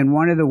 And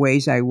one of the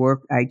ways I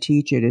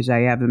teach it is I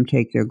have them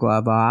take their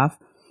glove off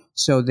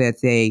so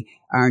that they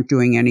aren't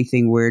doing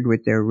anything weird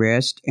with their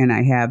wrist. And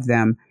I have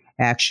them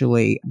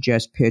actually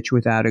just pitch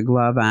without a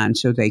glove on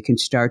so they can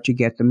start to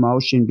get the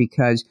motion,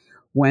 because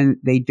when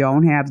they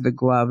don't have the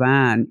glove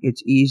on,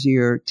 it's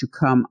easier to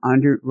come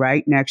under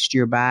right next to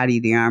your body.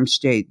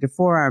 The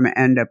forearm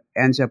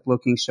ends up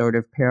looking sort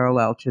of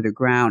parallel to the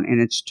ground,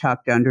 and it's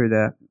tucked under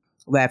the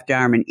left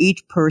arm. And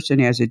each person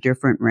has a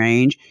different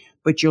range,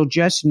 but you'll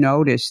just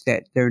notice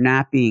that they're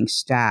not being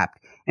stopped.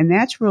 And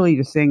that's really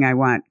the thing I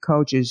want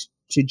coaches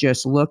to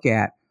just look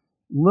at.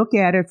 Look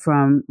at it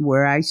from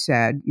where I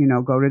said,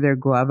 go to their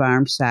glove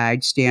arm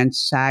side, stand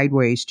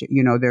sideways to,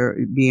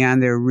 be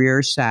on their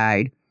rear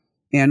side,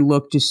 and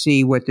look to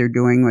see what they're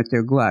doing with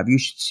their glove. You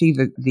should see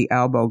the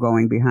elbow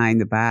going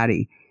behind the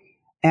body.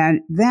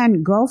 And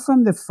then go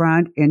from the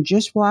front and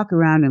just walk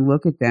around and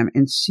look at them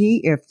and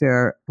see if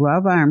their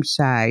glove arm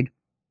side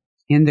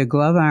and the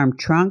glove arm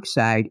trunk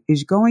side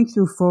is going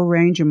through full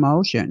range of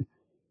motion,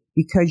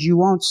 because you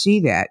won't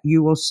see that.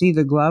 You will see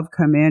the glove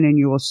come in and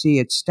you will see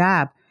it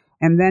stop.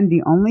 And then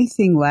the only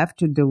thing left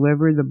to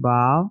deliver the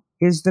ball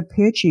is the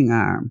pitching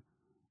arm.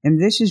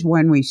 And this is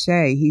when we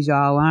say he's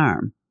all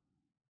arm.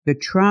 The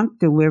trunk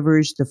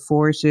delivers the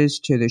forces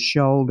to the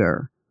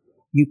shoulder.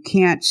 You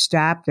can't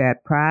stop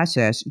that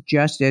process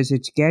just as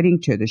it's getting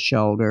to the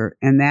shoulder.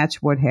 And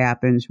that's what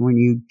happens when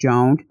you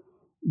don't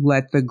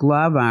let the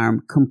glove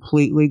arm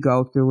completely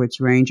go through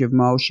its range of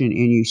motion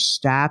and you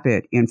stop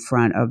it in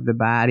front of the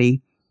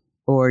body,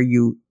 or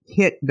you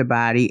hit the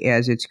body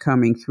as it's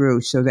coming through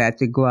so that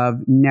the glove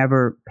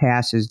never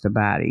passes the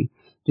body.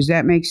 Does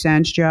that make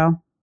sense,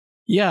 Joe?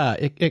 Yeah,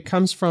 it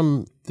comes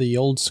from the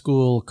old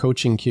school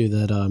coaching cue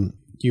that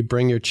you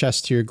bring your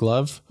chest to your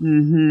glove.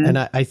 Mm-hmm. And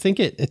I think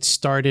it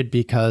started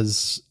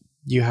because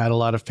you had a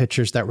lot of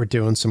pitchers that were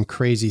doing some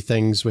crazy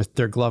things with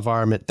their glove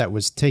arm that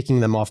was taking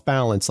them off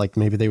balance. Like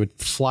maybe they would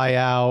fly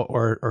out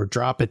or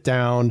drop it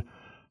down.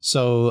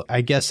 So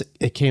I guess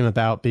it came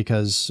about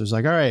because it was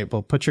like, all right,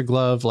 well, put your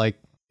glove, like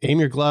aim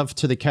your glove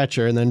to the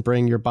catcher and then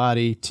bring your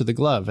body to the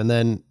glove. And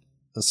then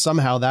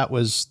somehow that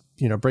was,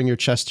 bring your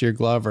chest to your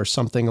glove or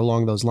something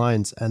along those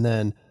lines. And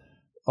then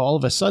all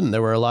of a sudden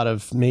there were a lot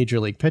of major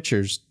league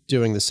pitchers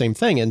doing the same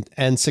thing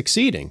and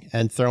succeeding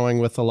and throwing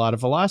with a lot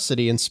of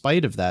velocity in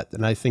spite of that.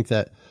 And I think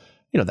that,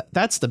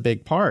 that's the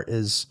big part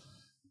is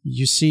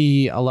you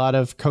see a lot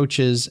of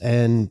coaches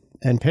and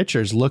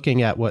pitchers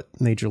looking at what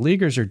major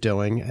leaguers are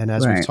doing. And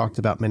as we've talked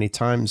about many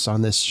times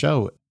on this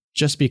show,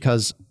 just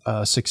because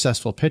a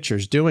successful pitcher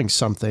is doing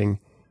something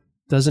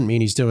doesn't mean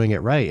he's doing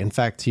it right. In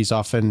fact, he's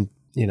often,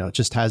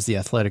 just has the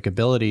athletic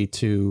ability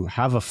to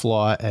have a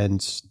flaw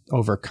and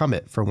overcome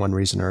it for one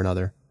reason or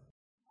another.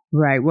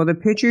 Right. Well, the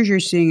pitchers you're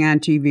seeing on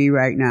TV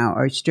right now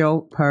are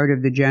still part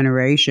of the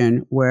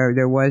generation where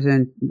there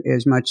wasn't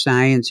as much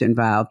science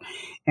involved.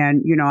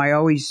 And, I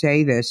always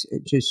say this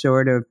to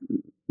sort of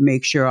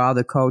make sure all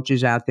the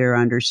coaches out there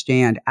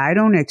understand. I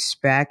don't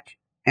expect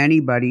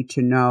anybody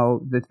to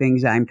know the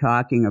things I'm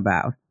talking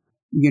about.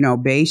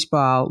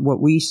 Baseball,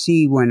 what we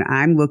see when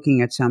I'm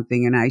looking at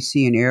something and I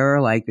see an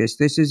error like this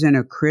isn't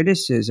a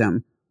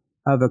criticism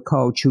of a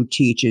coach who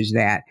teaches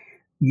that.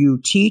 You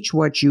teach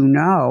what you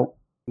know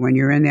when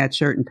you're in that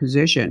certain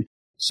position.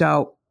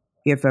 So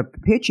if a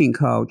pitching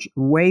coach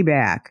way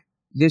back,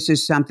 this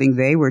is something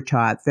they were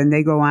taught, then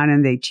they go on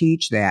and they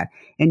teach that.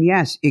 And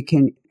yes, it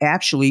can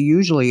actually,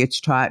 usually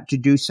it's taught to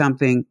do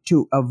something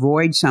to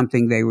avoid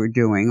something they were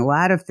doing. A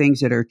lot of things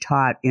that are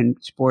taught in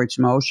sports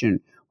motion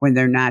when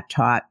they're not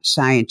taught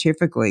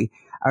scientifically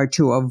are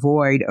to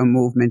avoid a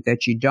movement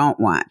that you don't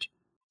want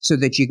so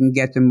that you can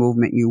get the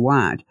movement you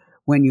want.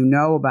 When you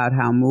know about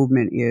how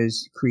movement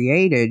is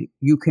created,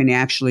 you can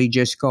actually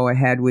just go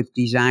ahead with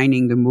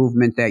designing the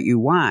movement that you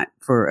want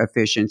for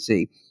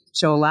efficiency.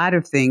 So a lot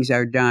of things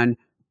are done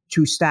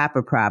to stop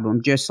a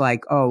problem, just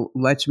like,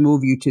 let's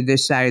move you to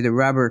this side of the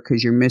rubber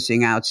because you're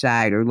missing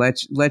outside, or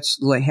let's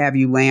have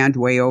you land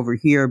way over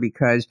here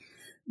because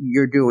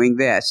you're doing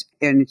this.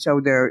 And so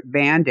they're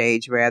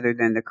Band-Aids rather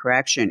than the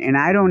correction. And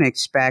I don't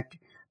expect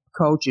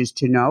coaches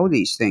to know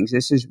these things.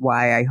 This is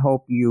why I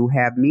hope you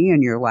have me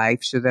in your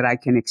life so that I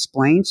can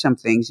explain some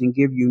things and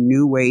give you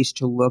new ways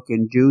to look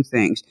and do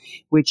things,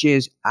 which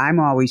is I'm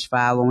always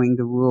following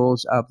the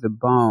rules of the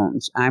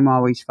bones. I'm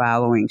always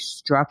following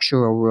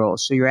structural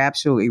rules. So you're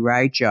absolutely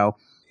right, Joe.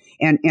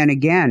 And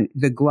again,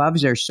 the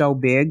gloves are so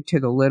big to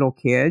the little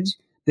kids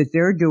that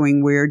they're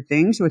doing weird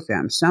things with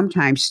them.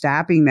 Sometimes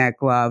stopping that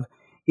glove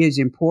is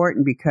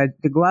important because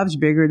the glove's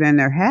bigger than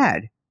their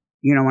head.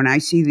 When I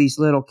see these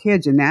little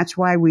kids, and that's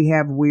why we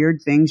have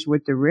weird things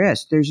with the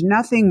wrist. There's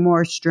nothing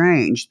more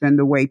strange than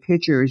the way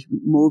pitchers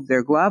move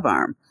their glove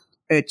arm.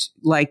 It's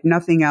like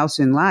nothing else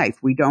in life.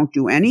 We don't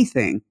do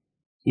anything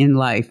in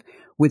life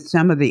with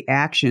some of the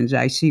actions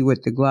I see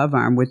with the glove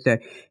arm, with the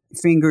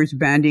fingers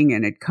bending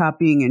and it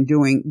cupping and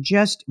doing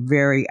just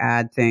very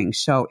odd things.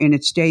 So, and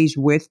it stays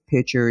with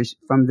pitchers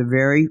from the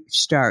very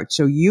start.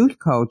 So youth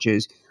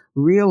coaches,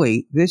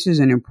 really, this is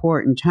an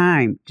important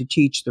time to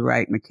teach the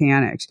right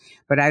mechanics.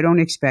 But I don't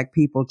expect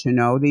people to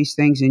know these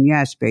things. And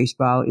yes,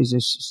 baseball is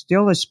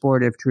still a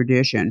sport of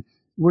tradition.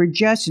 We're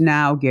just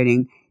now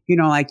getting,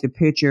 like the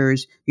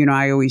pitchers,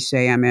 I always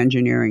say I'm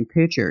engineering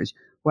pitchers.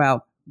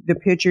 Well, the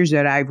pitchers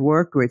that I've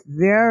worked with,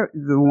 they're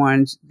the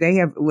ones, they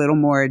have a little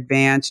more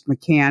advanced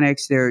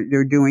mechanics.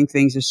 They're doing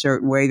things a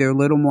certain way. They're a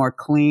little more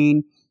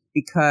clean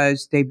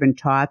because they've been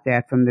taught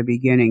that from the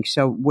beginning.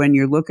 So when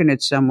you're looking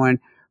at someone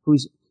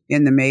who's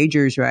in the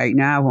majors right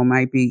now who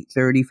might be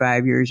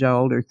 35 years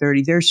old or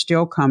 30, they're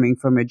still coming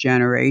from a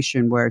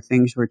generation where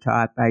things were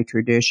taught by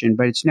tradition,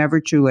 but it's never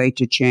too late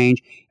to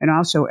change. And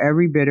also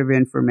every bit of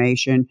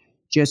information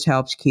just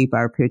helps keep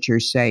our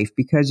pitchers safe,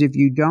 because if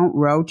you don't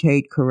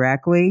rotate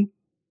correctly,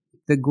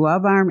 the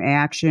glove arm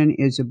action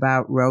is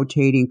about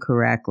rotating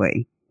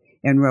correctly.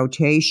 And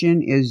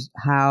rotation is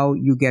how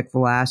you get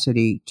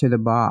velocity to the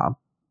ball.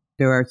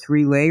 there are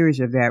 3 layers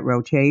of that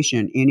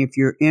rotation. And if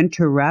you're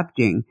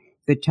interrupting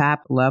the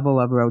top level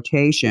of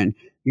rotation,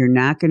 you're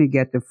not going to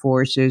get the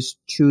forces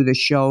to the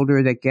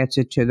shoulder that gets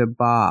it to the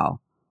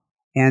ball.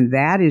 And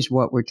that is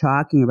what we're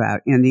talking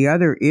about. And the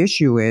other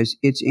issue is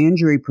it's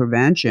injury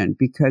prevention,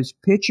 because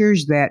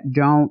pitchers that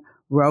don't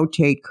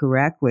rotate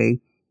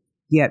correctly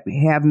yet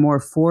have more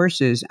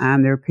forces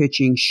on their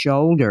pitching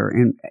shoulder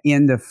and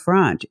in the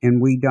front, and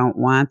we don't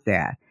want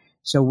that.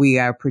 So we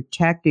are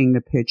protecting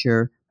the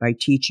pitcher by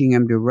teaching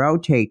him to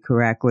rotate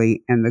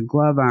correctly, and the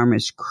glove arm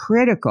is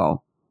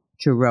critical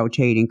to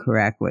rotating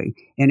correctly.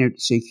 And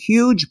it's a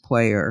huge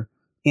player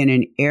in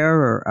an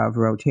error of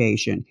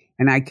rotation.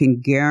 And I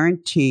can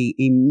guarantee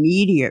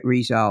immediate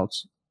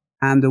results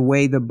on the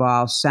way the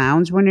ball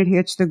sounds when it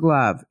hits the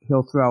glove.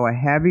 He'll throw a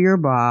heavier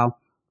ball.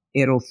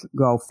 It'll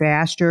go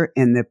faster,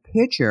 and the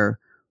pitcher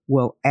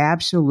will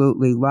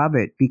absolutely love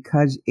it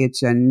because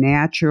it's a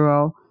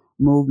natural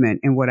movement.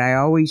 And what I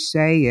always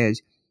say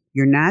is,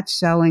 you're not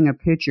selling a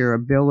pitcher a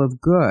bill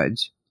of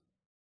goods.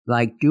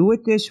 Like, do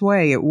it this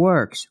way, it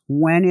works.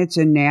 When it's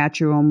a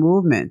natural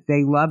movement,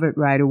 they love it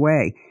right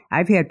away.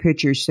 I've had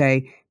pitchers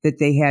say that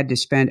they had to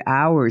spend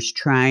hours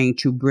trying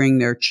to bring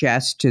their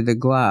chest to the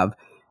glove.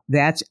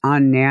 That's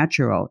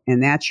unnatural,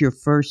 and that's your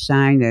first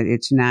sign that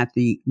it's not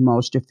the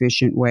most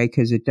efficient way,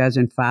 because it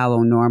doesn't follow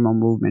normal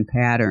movement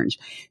patterns.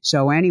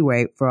 So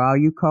anyway, for all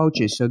you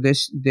coaches, so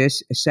this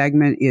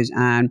segment is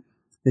on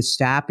the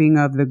stopping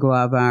of the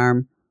glove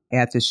arm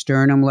at the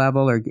sternum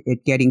level, or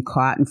it getting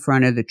caught in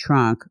front of the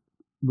trunk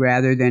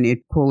rather than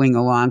it pulling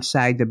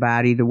alongside the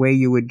body the way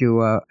you would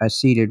do a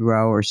seated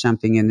row or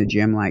something in the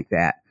gym like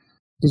that.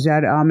 Does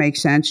that all make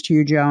sense to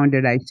you, Joe? And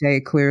did I say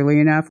it clearly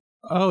enough?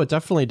 Oh, it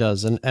definitely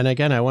does. And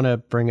again, I want to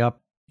bring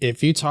up,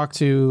 if you talk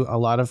to a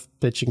lot of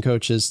pitching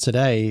coaches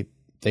today,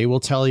 they will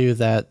tell you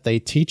that they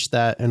teach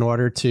that in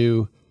order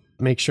to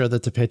make sure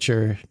that the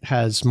pitcher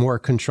has more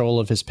control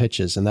of his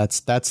pitches. And that's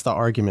the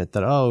argument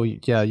that, oh,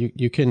 yeah,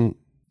 you can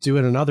do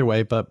it another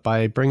way, but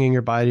by bringing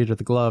your body to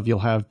the glove, you'll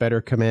have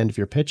better command of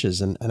your pitches.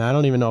 And I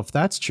don't even know if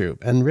that's true.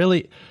 And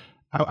really,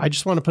 I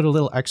just want to put a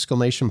little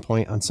exclamation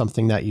point on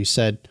something that you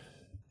said.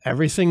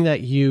 Everything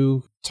that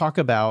you talk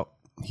about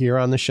here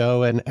on the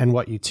show and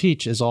what you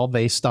teach is all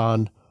based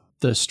on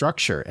the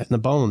structure and the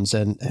bones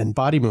and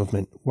body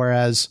movement,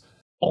 whereas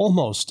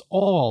almost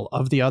all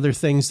of the other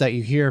things that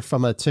you hear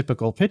from a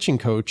typical pitching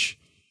coach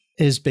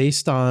is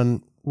based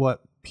on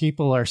what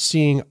people are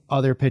seeing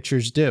other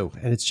pitchers do.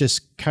 And it's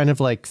just kind of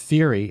like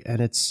theory.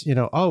 And it's,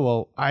 oh,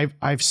 well,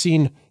 I've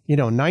seen,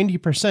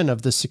 90%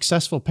 of the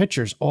successful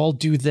pitchers all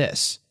do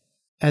this.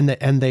 And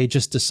they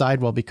just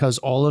decide, well, because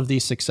all of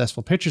these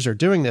successful pitchers are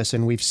doing this,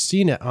 and we've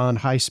seen it on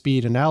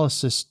high-speed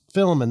analysis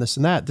film and this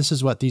and that, this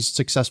is what these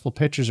successful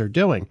pitchers are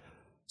doing.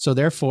 So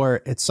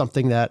therefore, it's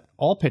something that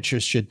all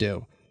pitchers should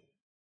do.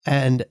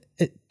 And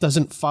it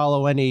doesn't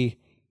follow any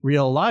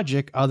real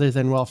logic other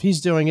than, well, if he's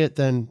doing it,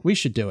 then we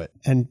should do it.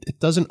 And it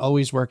doesn't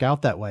always work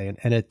out that way.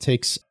 And it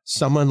takes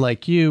someone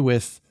like you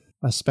with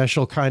a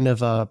special kind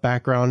of a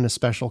background, a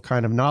special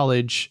kind of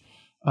knowledge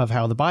of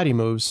how the body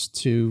moves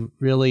to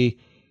really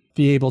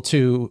be able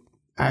to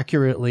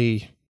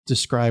accurately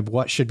describe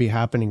what should be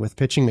happening with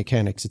pitching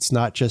mechanics. It's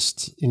not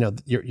just,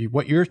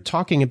 what you're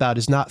talking about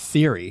is not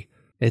theory.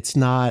 It's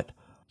not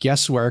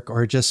guesswork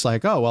or just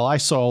like, oh, well, I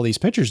saw all these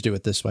pitchers do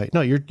it this way.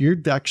 No, you're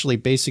actually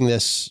basing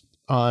this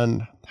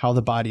on how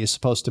the body is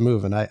supposed to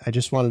move. And I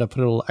just wanted to put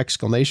a little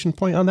exclamation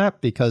point on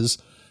that, because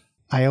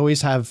I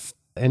always have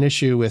an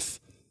issue with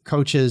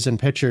coaches and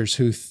pitchers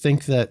who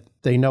think that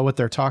they know what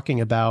they're talking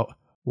about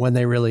when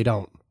they really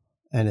don't.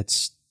 And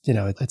it's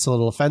a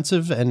little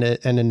offensive, and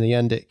in the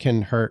end, it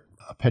can hurt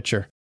a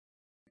pitcher.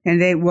 And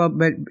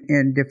but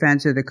in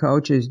defense of the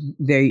coaches,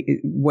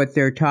 what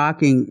they're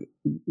talking,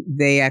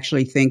 they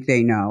actually think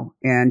they know.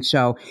 And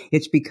so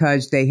it's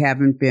because they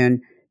haven't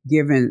been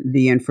given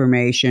the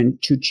information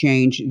to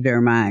change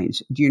their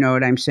minds. Do you know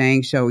what I'm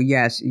saying? So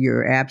yes,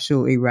 you're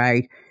absolutely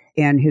right.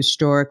 And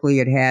historically,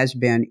 it has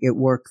been, it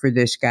worked for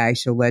this guy,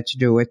 so let's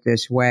do it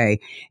this way.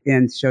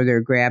 And so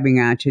they're grabbing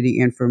onto the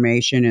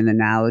information and the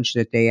knowledge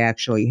that they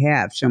actually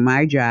have. So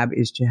my job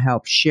is to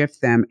help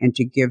shift them and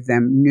to give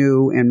them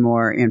new and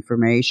more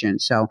information.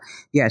 So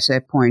yes,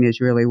 that point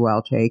is really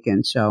well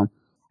taken. So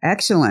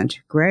excellent.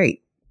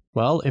 Great.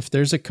 Well, if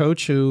there's a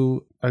coach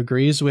who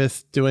agrees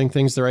with doing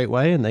things the right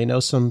way, and they know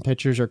some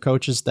pitchers or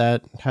coaches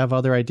that have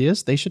other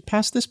ideas, they should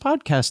pass this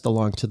podcast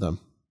along to them.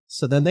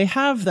 So then they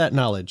have that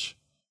knowledge.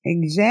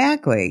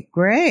 Exactly.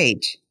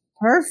 Great.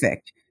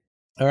 Perfect.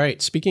 All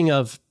right. Speaking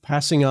of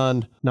passing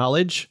on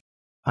knowledge,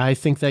 I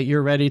think that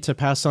you're ready to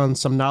pass on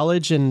some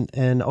knowledge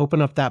and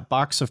open up that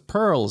box of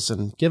pearls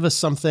and give us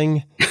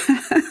something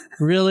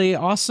really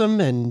awesome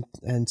and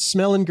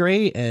smelling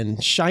great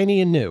and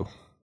shiny and new.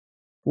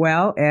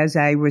 Well, as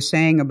I was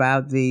saying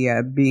about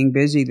the being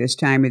busy this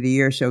time of the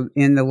year, so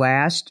in the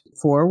last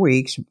 4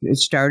 weeks, it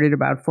started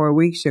about 4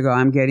 weeks ago,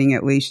 I'm getting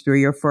at least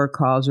 3 or 4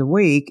 calls a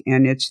week,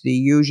 and it's the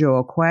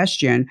usual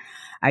question.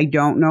 I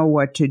don't know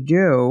what to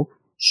do.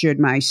 Should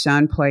my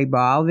son play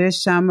ball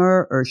this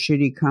summer, or should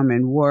he come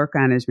and work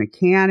on his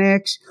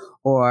mechanics?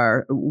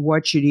 or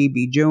what should he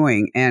be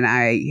doing? And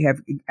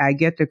I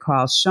get the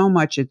call so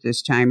much at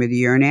this time of the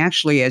year. And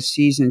actually, as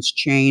seasons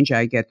change,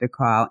 I get the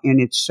call. And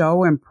it's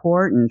so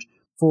important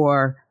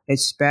for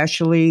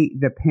especially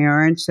the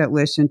parents that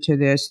listen to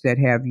this that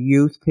have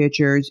youth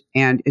pitchers,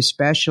 and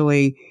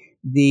especially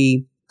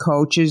the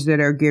coaches that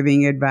are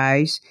giving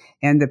advice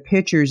and the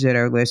pitchers that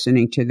are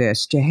listening to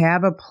this, to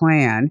have a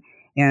plan,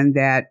 and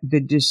that the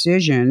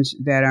decisions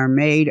that are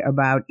made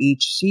about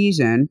each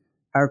season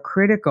are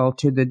critical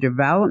to the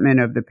development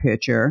of the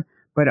pitcher,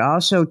 but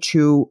also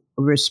to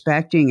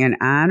respecting and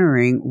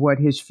honoring what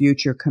his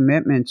future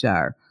commitments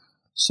are.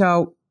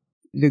 So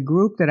the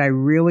group that I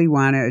really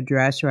want to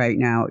address right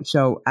now,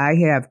 so I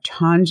have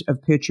tons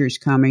of pitchers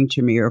coming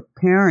to me, or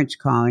parents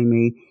calling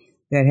me,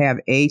 that have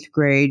 8th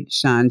grade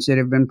sons that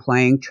have been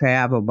playing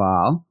travel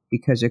ball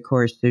because, of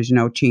course, there's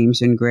no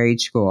teams in grade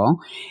school,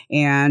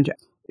 and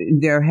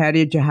they're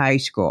headed to high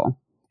school.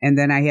 And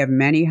then I have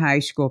many high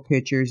school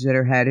pitchers that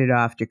are headed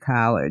off to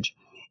college.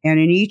 And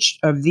in each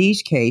of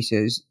these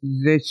cases,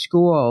 the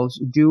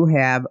schools do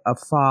have a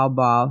fall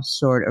ball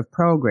sort of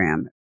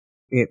program.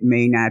 It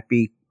may not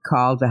be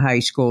called the high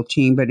school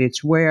team, but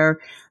it's where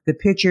the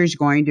pitcher is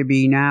going to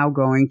be now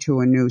going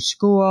to a new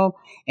school,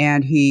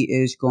 and he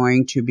is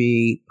going to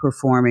be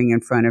performing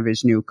in front of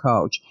his new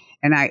coach.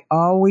 And I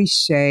always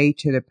say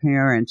to the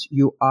parents,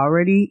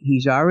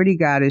 he's already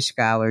got his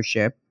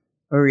scholarship,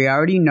 or he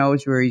already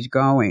knows where he's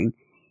going.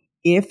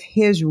 If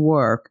his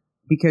work,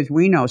 because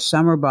we know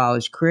summer ball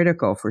is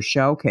critical for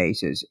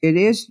showcases, it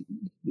is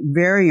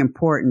very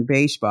important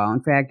baseball.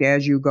 In fact,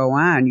 as you go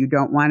on, you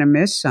don't want to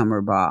miss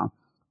summer ball.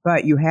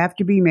 But you have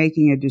to be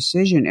making a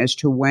decision as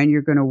to when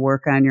you're going to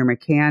work on your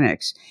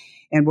mechanics.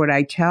 And what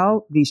I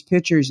tell these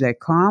pitchers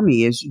that call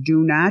me is, do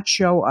not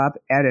show up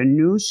at a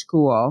new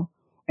school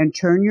and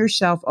turn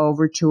yourself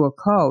over to a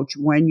coach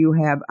when you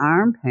have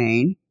arm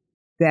pain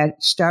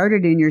that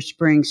started in your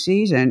spring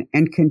season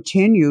and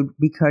continued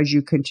because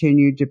you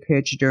continued to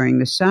pitch during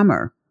the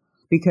summer.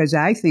 Because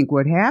I think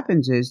what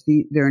happens is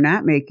they're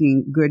not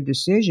making good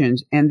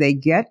decisions, and they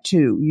get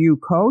to you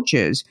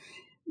coaches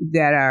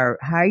that are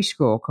high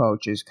school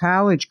coaches,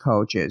 college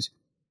coaches,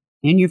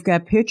 and you've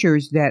got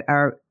pitchers that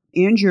are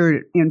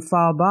injured in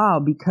fall ball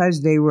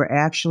because they were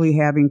actually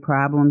having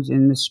problems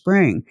in the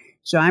spring.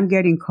 So I'm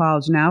getting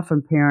calls now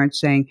from parents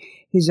saying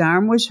his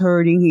arm was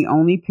hurting, he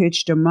only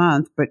pitched a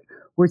month, but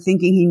we're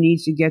thinking he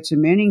needs to get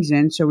some innings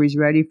in so he's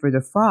ready for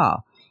the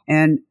fall.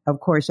 And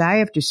of course I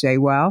have to say,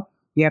 well,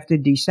 you have to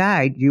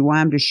decide, do you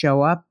want him to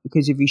show up?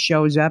 Because if he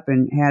shows up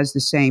and has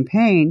the same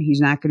pain, he's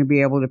not going to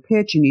be able to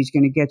pitch, and he's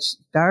going to get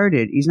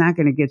started. He's not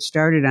going to get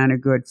started on a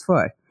good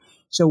foot.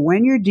 So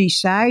when you're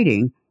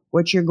deciding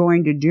what you're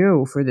going to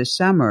do for the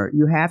summer,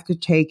 you have to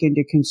take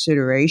into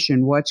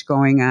consideration what's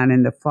going on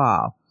in the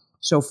fall.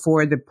 So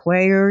for the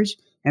players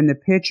and the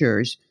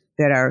pitchers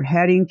that are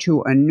heading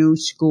to a new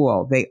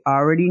school, they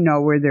already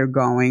know where they're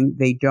going.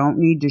 They don't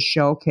need to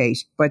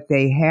showcase, but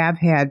they have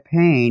had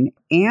pain,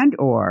 and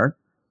or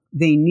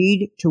they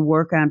need to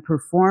work on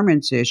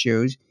performance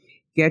issues.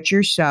 Get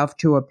yourself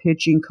to a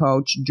pitching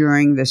coach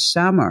during the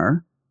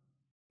summer,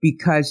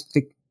 because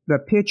the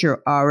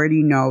pitcher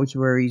already knows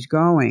where he's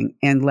going,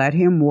 and let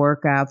him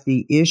work out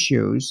the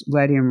issues.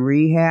 Let him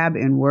rehab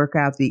and work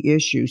out the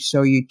issues,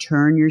 so you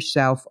turn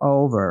yourself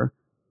over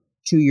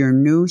to your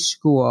new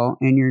school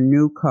and your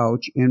new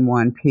coach in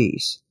one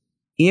piece.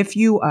 If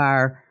you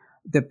are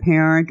the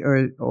parent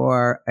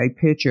or a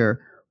pitcher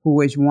who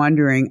is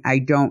wondering, I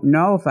don't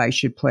know if I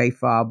should play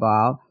fall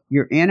ball,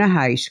 you're in a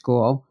high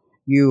school,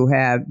 you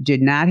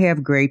did not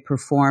have great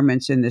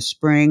performance in the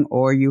spring,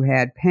 or you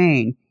had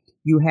pain,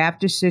 you have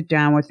to sit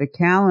down with a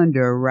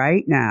calendar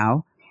right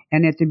now.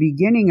 And at the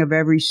beginning of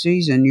every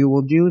season, you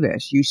will do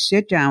this. You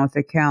sit down with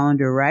a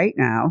calendar right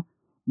now.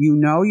 You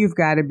know you've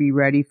got to be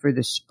ready for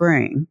the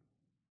spring.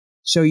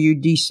 So you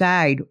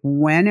decide,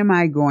 when am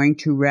I going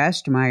to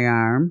rest my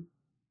arm,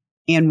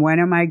 and when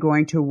am I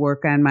going to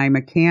work on my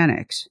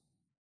mechanics?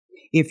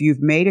 If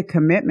you've made a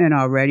commitment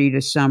already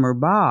to summer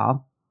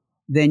ball,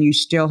 then you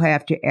still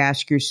have to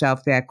ask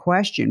yourself that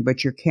question.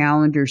 But your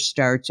calendar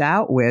starts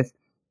out with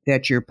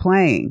that you're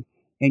playing,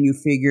 and you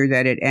figure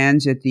that it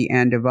ends at the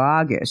end of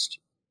August.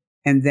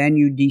 And then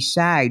you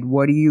decide,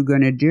 what are you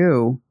going to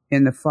do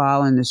in the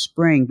fall and the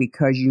spring?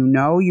 Because you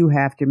know you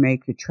have to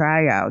make the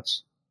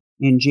tryouts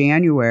in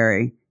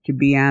January to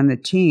be on the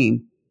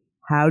team.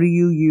 How do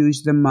you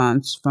use the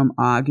months from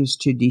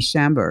August to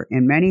December?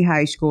 In many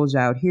high schools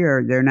out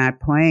here, they're not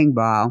playing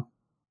ball.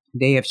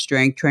 They have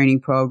strength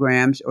training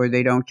programs, or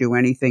they don't do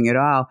anything at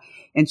all.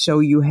 And so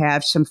you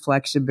have some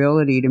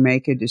flexibility to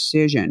make a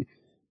decision.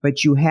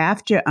 But you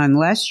have to,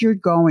 unless you're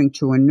going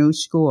to a new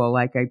school,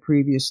 like I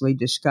previously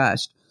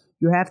discussed,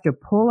 you have to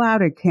pull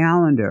out a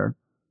calendar,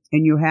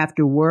 and you have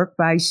to work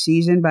by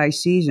season.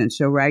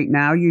 So right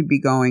now you'd be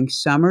going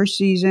summer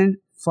season,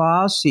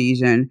 fall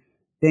season,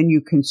 then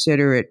you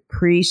consider it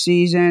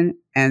preseason,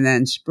 and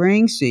then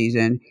spring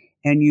season.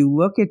 And you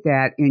look at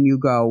that and you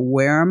go,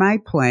 where am I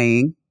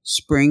playing?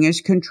 Spring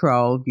is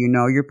controlled. You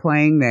know you're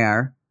playing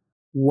there.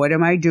 What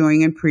am I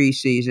doing in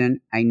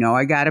preseason? I know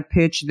I got a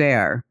pitch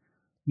there.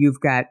 You've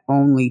got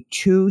only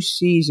 2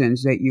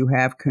 seasons that you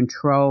have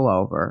control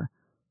over.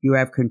 You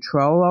have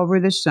control over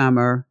the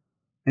summer,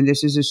 and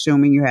this is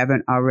assuming you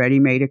haven't already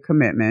made a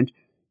commitment.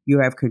 You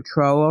have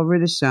control over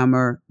the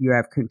summer. You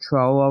have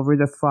control over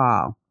the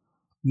fall.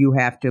 You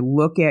have to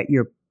look at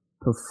your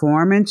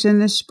performance in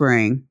the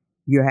spring.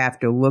 You have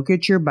to look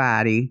at your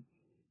body.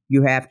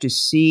 You have to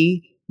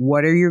see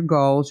what are your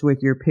goals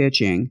with your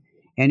pitching.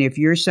 And if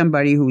you're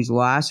somebody who's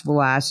lost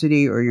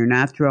velocity or you're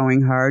not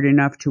throwing hard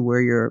enough to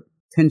where you're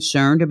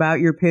concerned about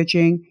your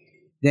pitching,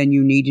 then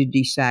you need to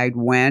decide,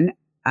 when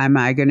am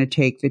I going to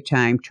take the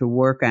time to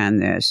work on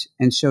this?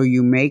 And so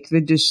you make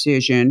the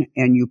decision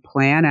and you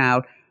plan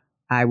out,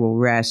 I will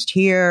rest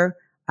here.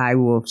 I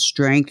will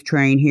strength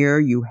train here.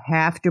 You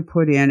have to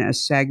put in a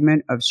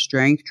segment of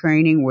strength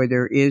training where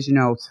there is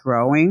no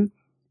throwing.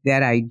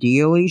 That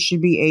ideally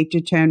should be 8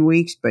 to 10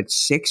 weeks, but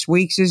 6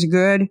 weeks is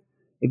good.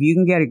 If you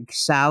can get a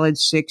solid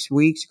 6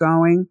 weeks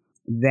going,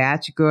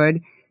 that's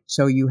good.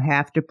 So you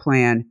have to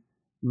plan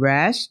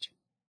rest,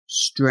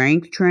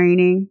 strength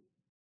training,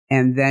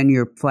 and then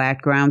your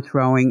flat ground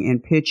throwing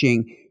and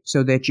pitching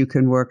so that you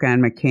can work on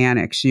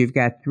mechanics. So you've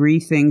got 3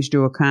 things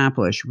to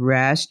accomplish: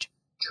 rest,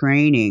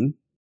 training,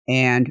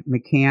 and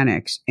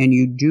mechanics. And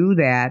you do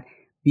that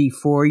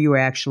before you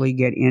actually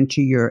get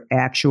into your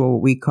actual,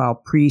 what we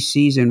call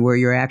preseason, where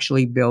you're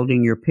actually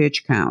building your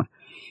pitch count.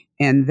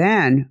 And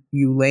then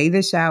you lay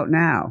this out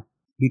now.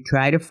 You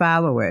try to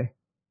follow it.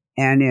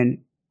 And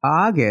in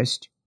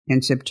August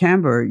and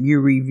September,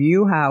 you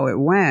review how it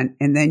went.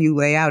 And then you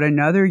lay out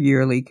another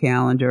yearly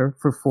calendar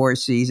for 4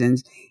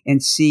 seasons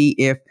and see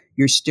if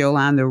you're still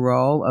on the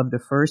roll of the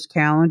first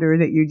calendar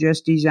that you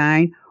just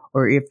designed,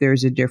 or if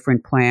there's a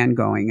different plan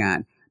going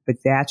on. But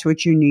that's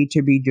what you need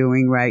to be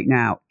doing right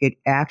now. It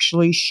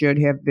actually should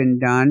have been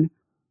done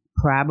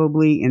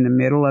probably in the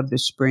middle of the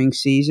spring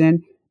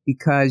season,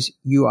 because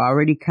you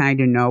already kind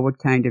of know what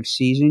kind of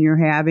season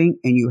you're having,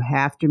 and you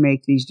have to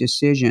make these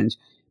decisions.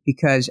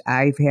 Because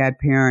I've had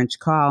parents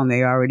call and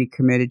they already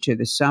committed to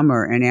the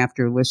summer, and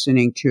after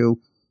listening to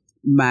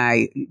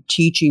my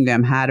teaching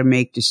them how to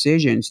make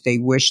decisions, they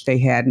wish they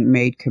hadn't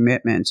made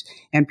commitments.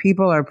 And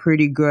people are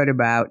pretty good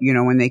about,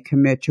 when they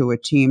commit to a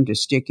team, to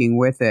sticking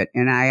with it.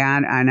 And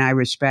I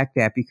respect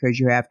that, because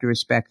you have to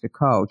respect the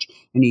coach,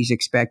 and he's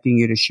expecting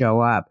you to show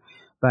up.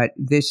 But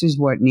this is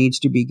what needs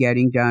to be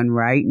getting done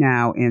right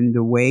now. And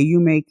the way you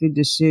make the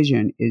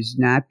decision is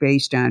not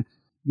based on,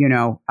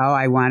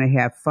 I want to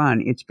have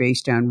fun. It's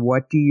based on,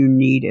 what do you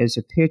need as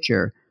a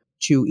pitcher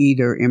to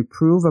either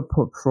improve a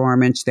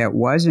performance that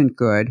wasn't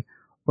good,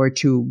 or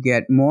to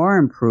get more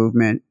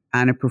improvement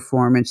on a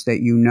performance that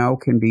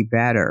can be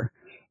better.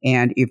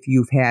 And if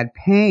you've had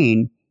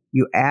pain,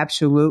 you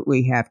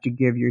absolutely have to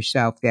give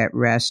yourself that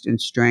rest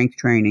and strength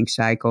training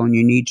cycle, and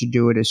you need to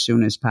do it as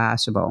soon as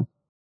possible.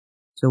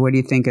 So what do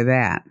you think of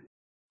that?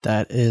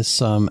 That is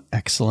some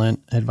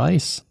excellent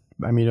advice.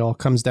 I mean, it all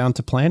comes down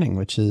to planning,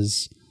 which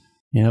is,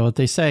 what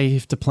they say, you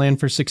have to plan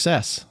for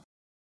success.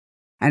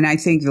 And I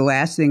think the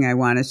last thing I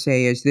want to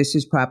say is, this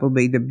is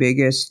probably the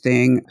biggest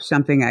thing,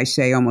 something I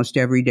say almost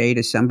every day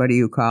to somebody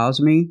who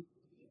calls me.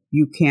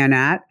 You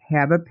cannot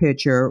have a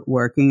pitcher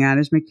working on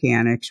his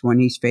mechanics when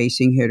he's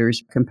facing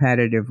hitters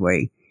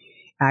competitively.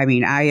 I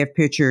mean, I have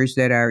pitchers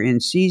that are in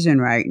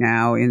season right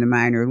now in the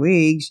minor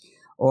leagues,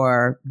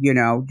 or,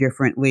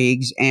 different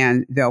leagues,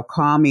 and they'll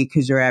call me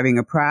because they're having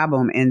a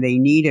problem and they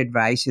need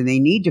advice and they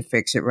need to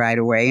fix it right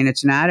away. And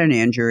it's not an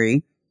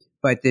injury,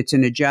 but it's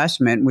an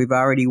adjustment. We've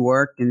already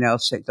worked, and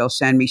they'll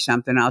send me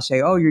something. I'll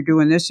say, oh, you're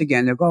doing this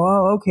again. They'll go,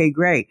 oh, okay,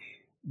 great.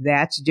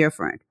 That's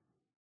different.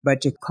 But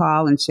to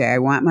call and say, I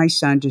want my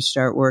son to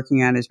start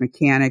working on his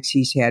mechanics.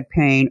 He's had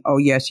pain. Oh,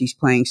 yes, he's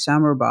playing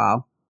summer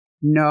ball.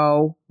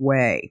 No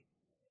way.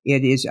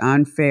 It is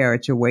unfair.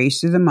 It's a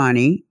waste of the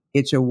money.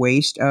 It's a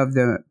waste of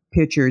the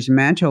pitcher's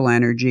mental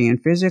energy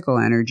and physical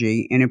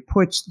energy, and it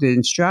puts the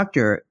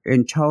instructor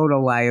in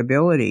total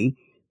liability,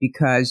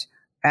 because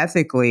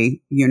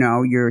ethically,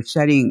 you're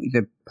setting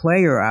the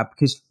player up,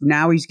 because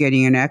now he's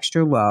getting an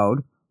extra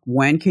load.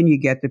 When can you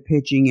get the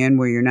pitching in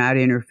where you're not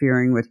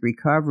interfering with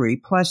recovery?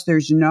 Plus,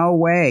 there's no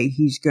way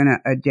he's going to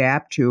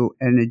adapt to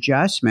an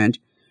adjustment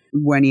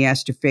when he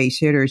has to face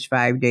hitters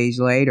 5 days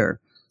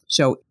later.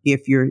 So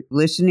if you're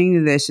listening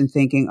to this and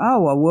thinking,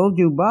 oh, well, we'll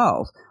do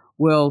both.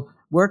 We'll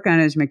work on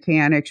his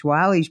mechanics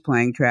while he's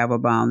playing travel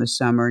ball in the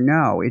summer.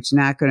 No, it's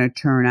not going to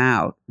turn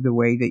out the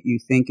way that you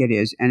think it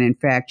is. And in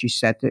fact, you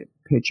set the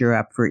pitcher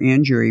up for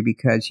injury,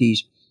 because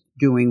he's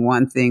doing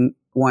one thing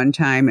one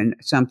time and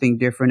something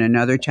different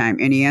another time.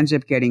 And he ends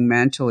up getting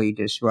mentally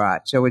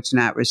distraught. So it's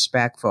not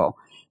respectful.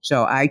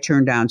 So I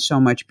turn down so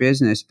much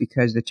business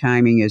because the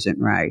timing isn't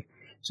right.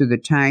 So the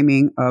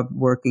timing of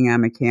working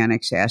on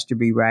mechanics has to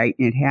be right,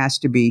 and it has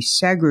to be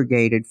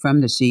segregated from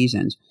the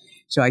seasons.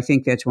 So I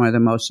think that's one of the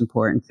most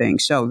important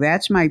things. So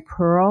that's my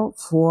pearl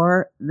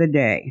for the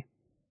day.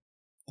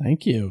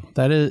 Thank you.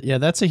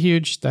 That's a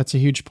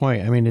huge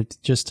point. I mean, it's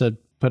just to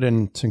put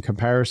in some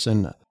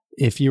comparison,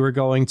 if you were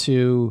going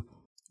to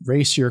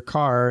race your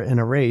car in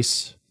a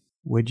race,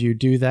 Would you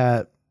do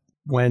that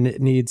when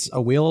it needs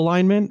a wheel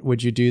alignment?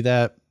 Would you do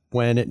that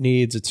when it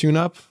needs a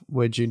tune-up?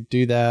 Would you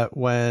do that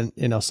when,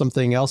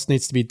 something else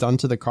needs to be done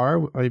to the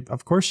car?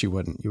 Of course you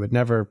wouldn't. You would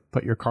never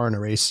put your car in a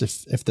race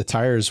if the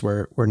tires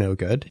were no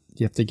good.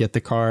 You have to get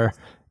the car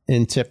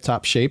in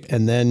tip-top shape,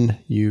 and then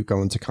you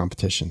go into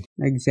competition.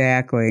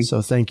 Exactly.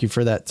 So thank you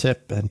for that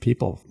tip, and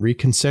people,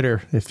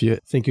 reconsider if you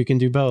think you can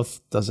do both.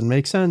 Doesn't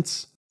make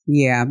sense.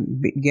 Yeah,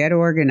 get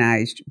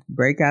organized.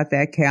 Break out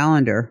that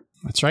calendar.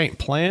 That's right.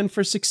 Plan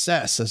for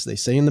success, as they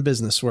say in the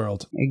business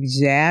world.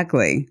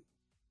 Exactly.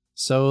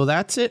 So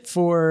that's it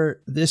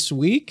for this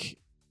week.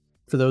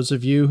 For those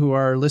of you who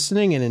are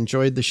listening and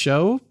enjoyed the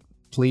show,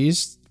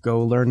 please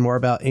go learn more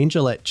about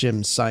Angel at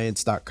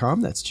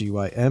gymscience.com. That's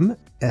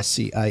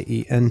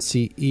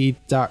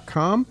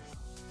GYMSCIENCE.com.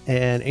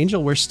 And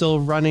Angel, we're still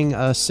running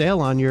a sale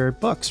on your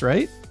books,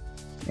 right?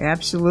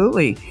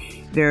 Absolutely.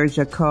 There's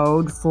a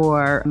code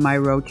for my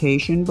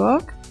rotation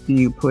book.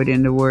 You put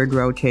in the word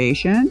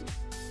rotation.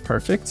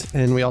 Perfect.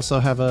 And we also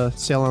have a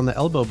sale on the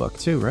elbow book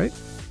too, right?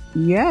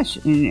 Yes.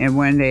 And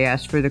when they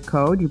ask for the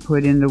code, you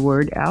put in the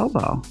word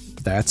elbow.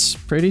 That's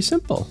pretty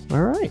simple.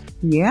 All right.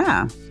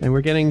 Yeah. And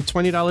we're getting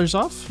 $20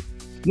 off?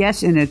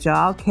 Yes, and it's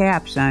all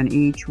caps on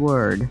each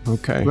word.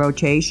 Okay.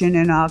 Rotation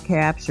in all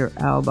caps or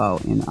elbow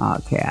in all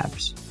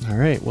caps. All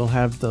right. We'll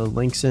have the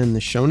links in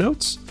the show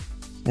notes.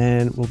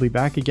 And we'll be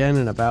back again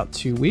in about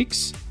 2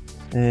 weeks.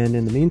 And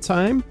in the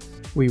meantime,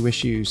 we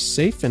wish you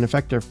safe and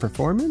effective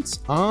performance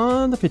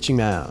on the pitching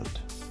mound.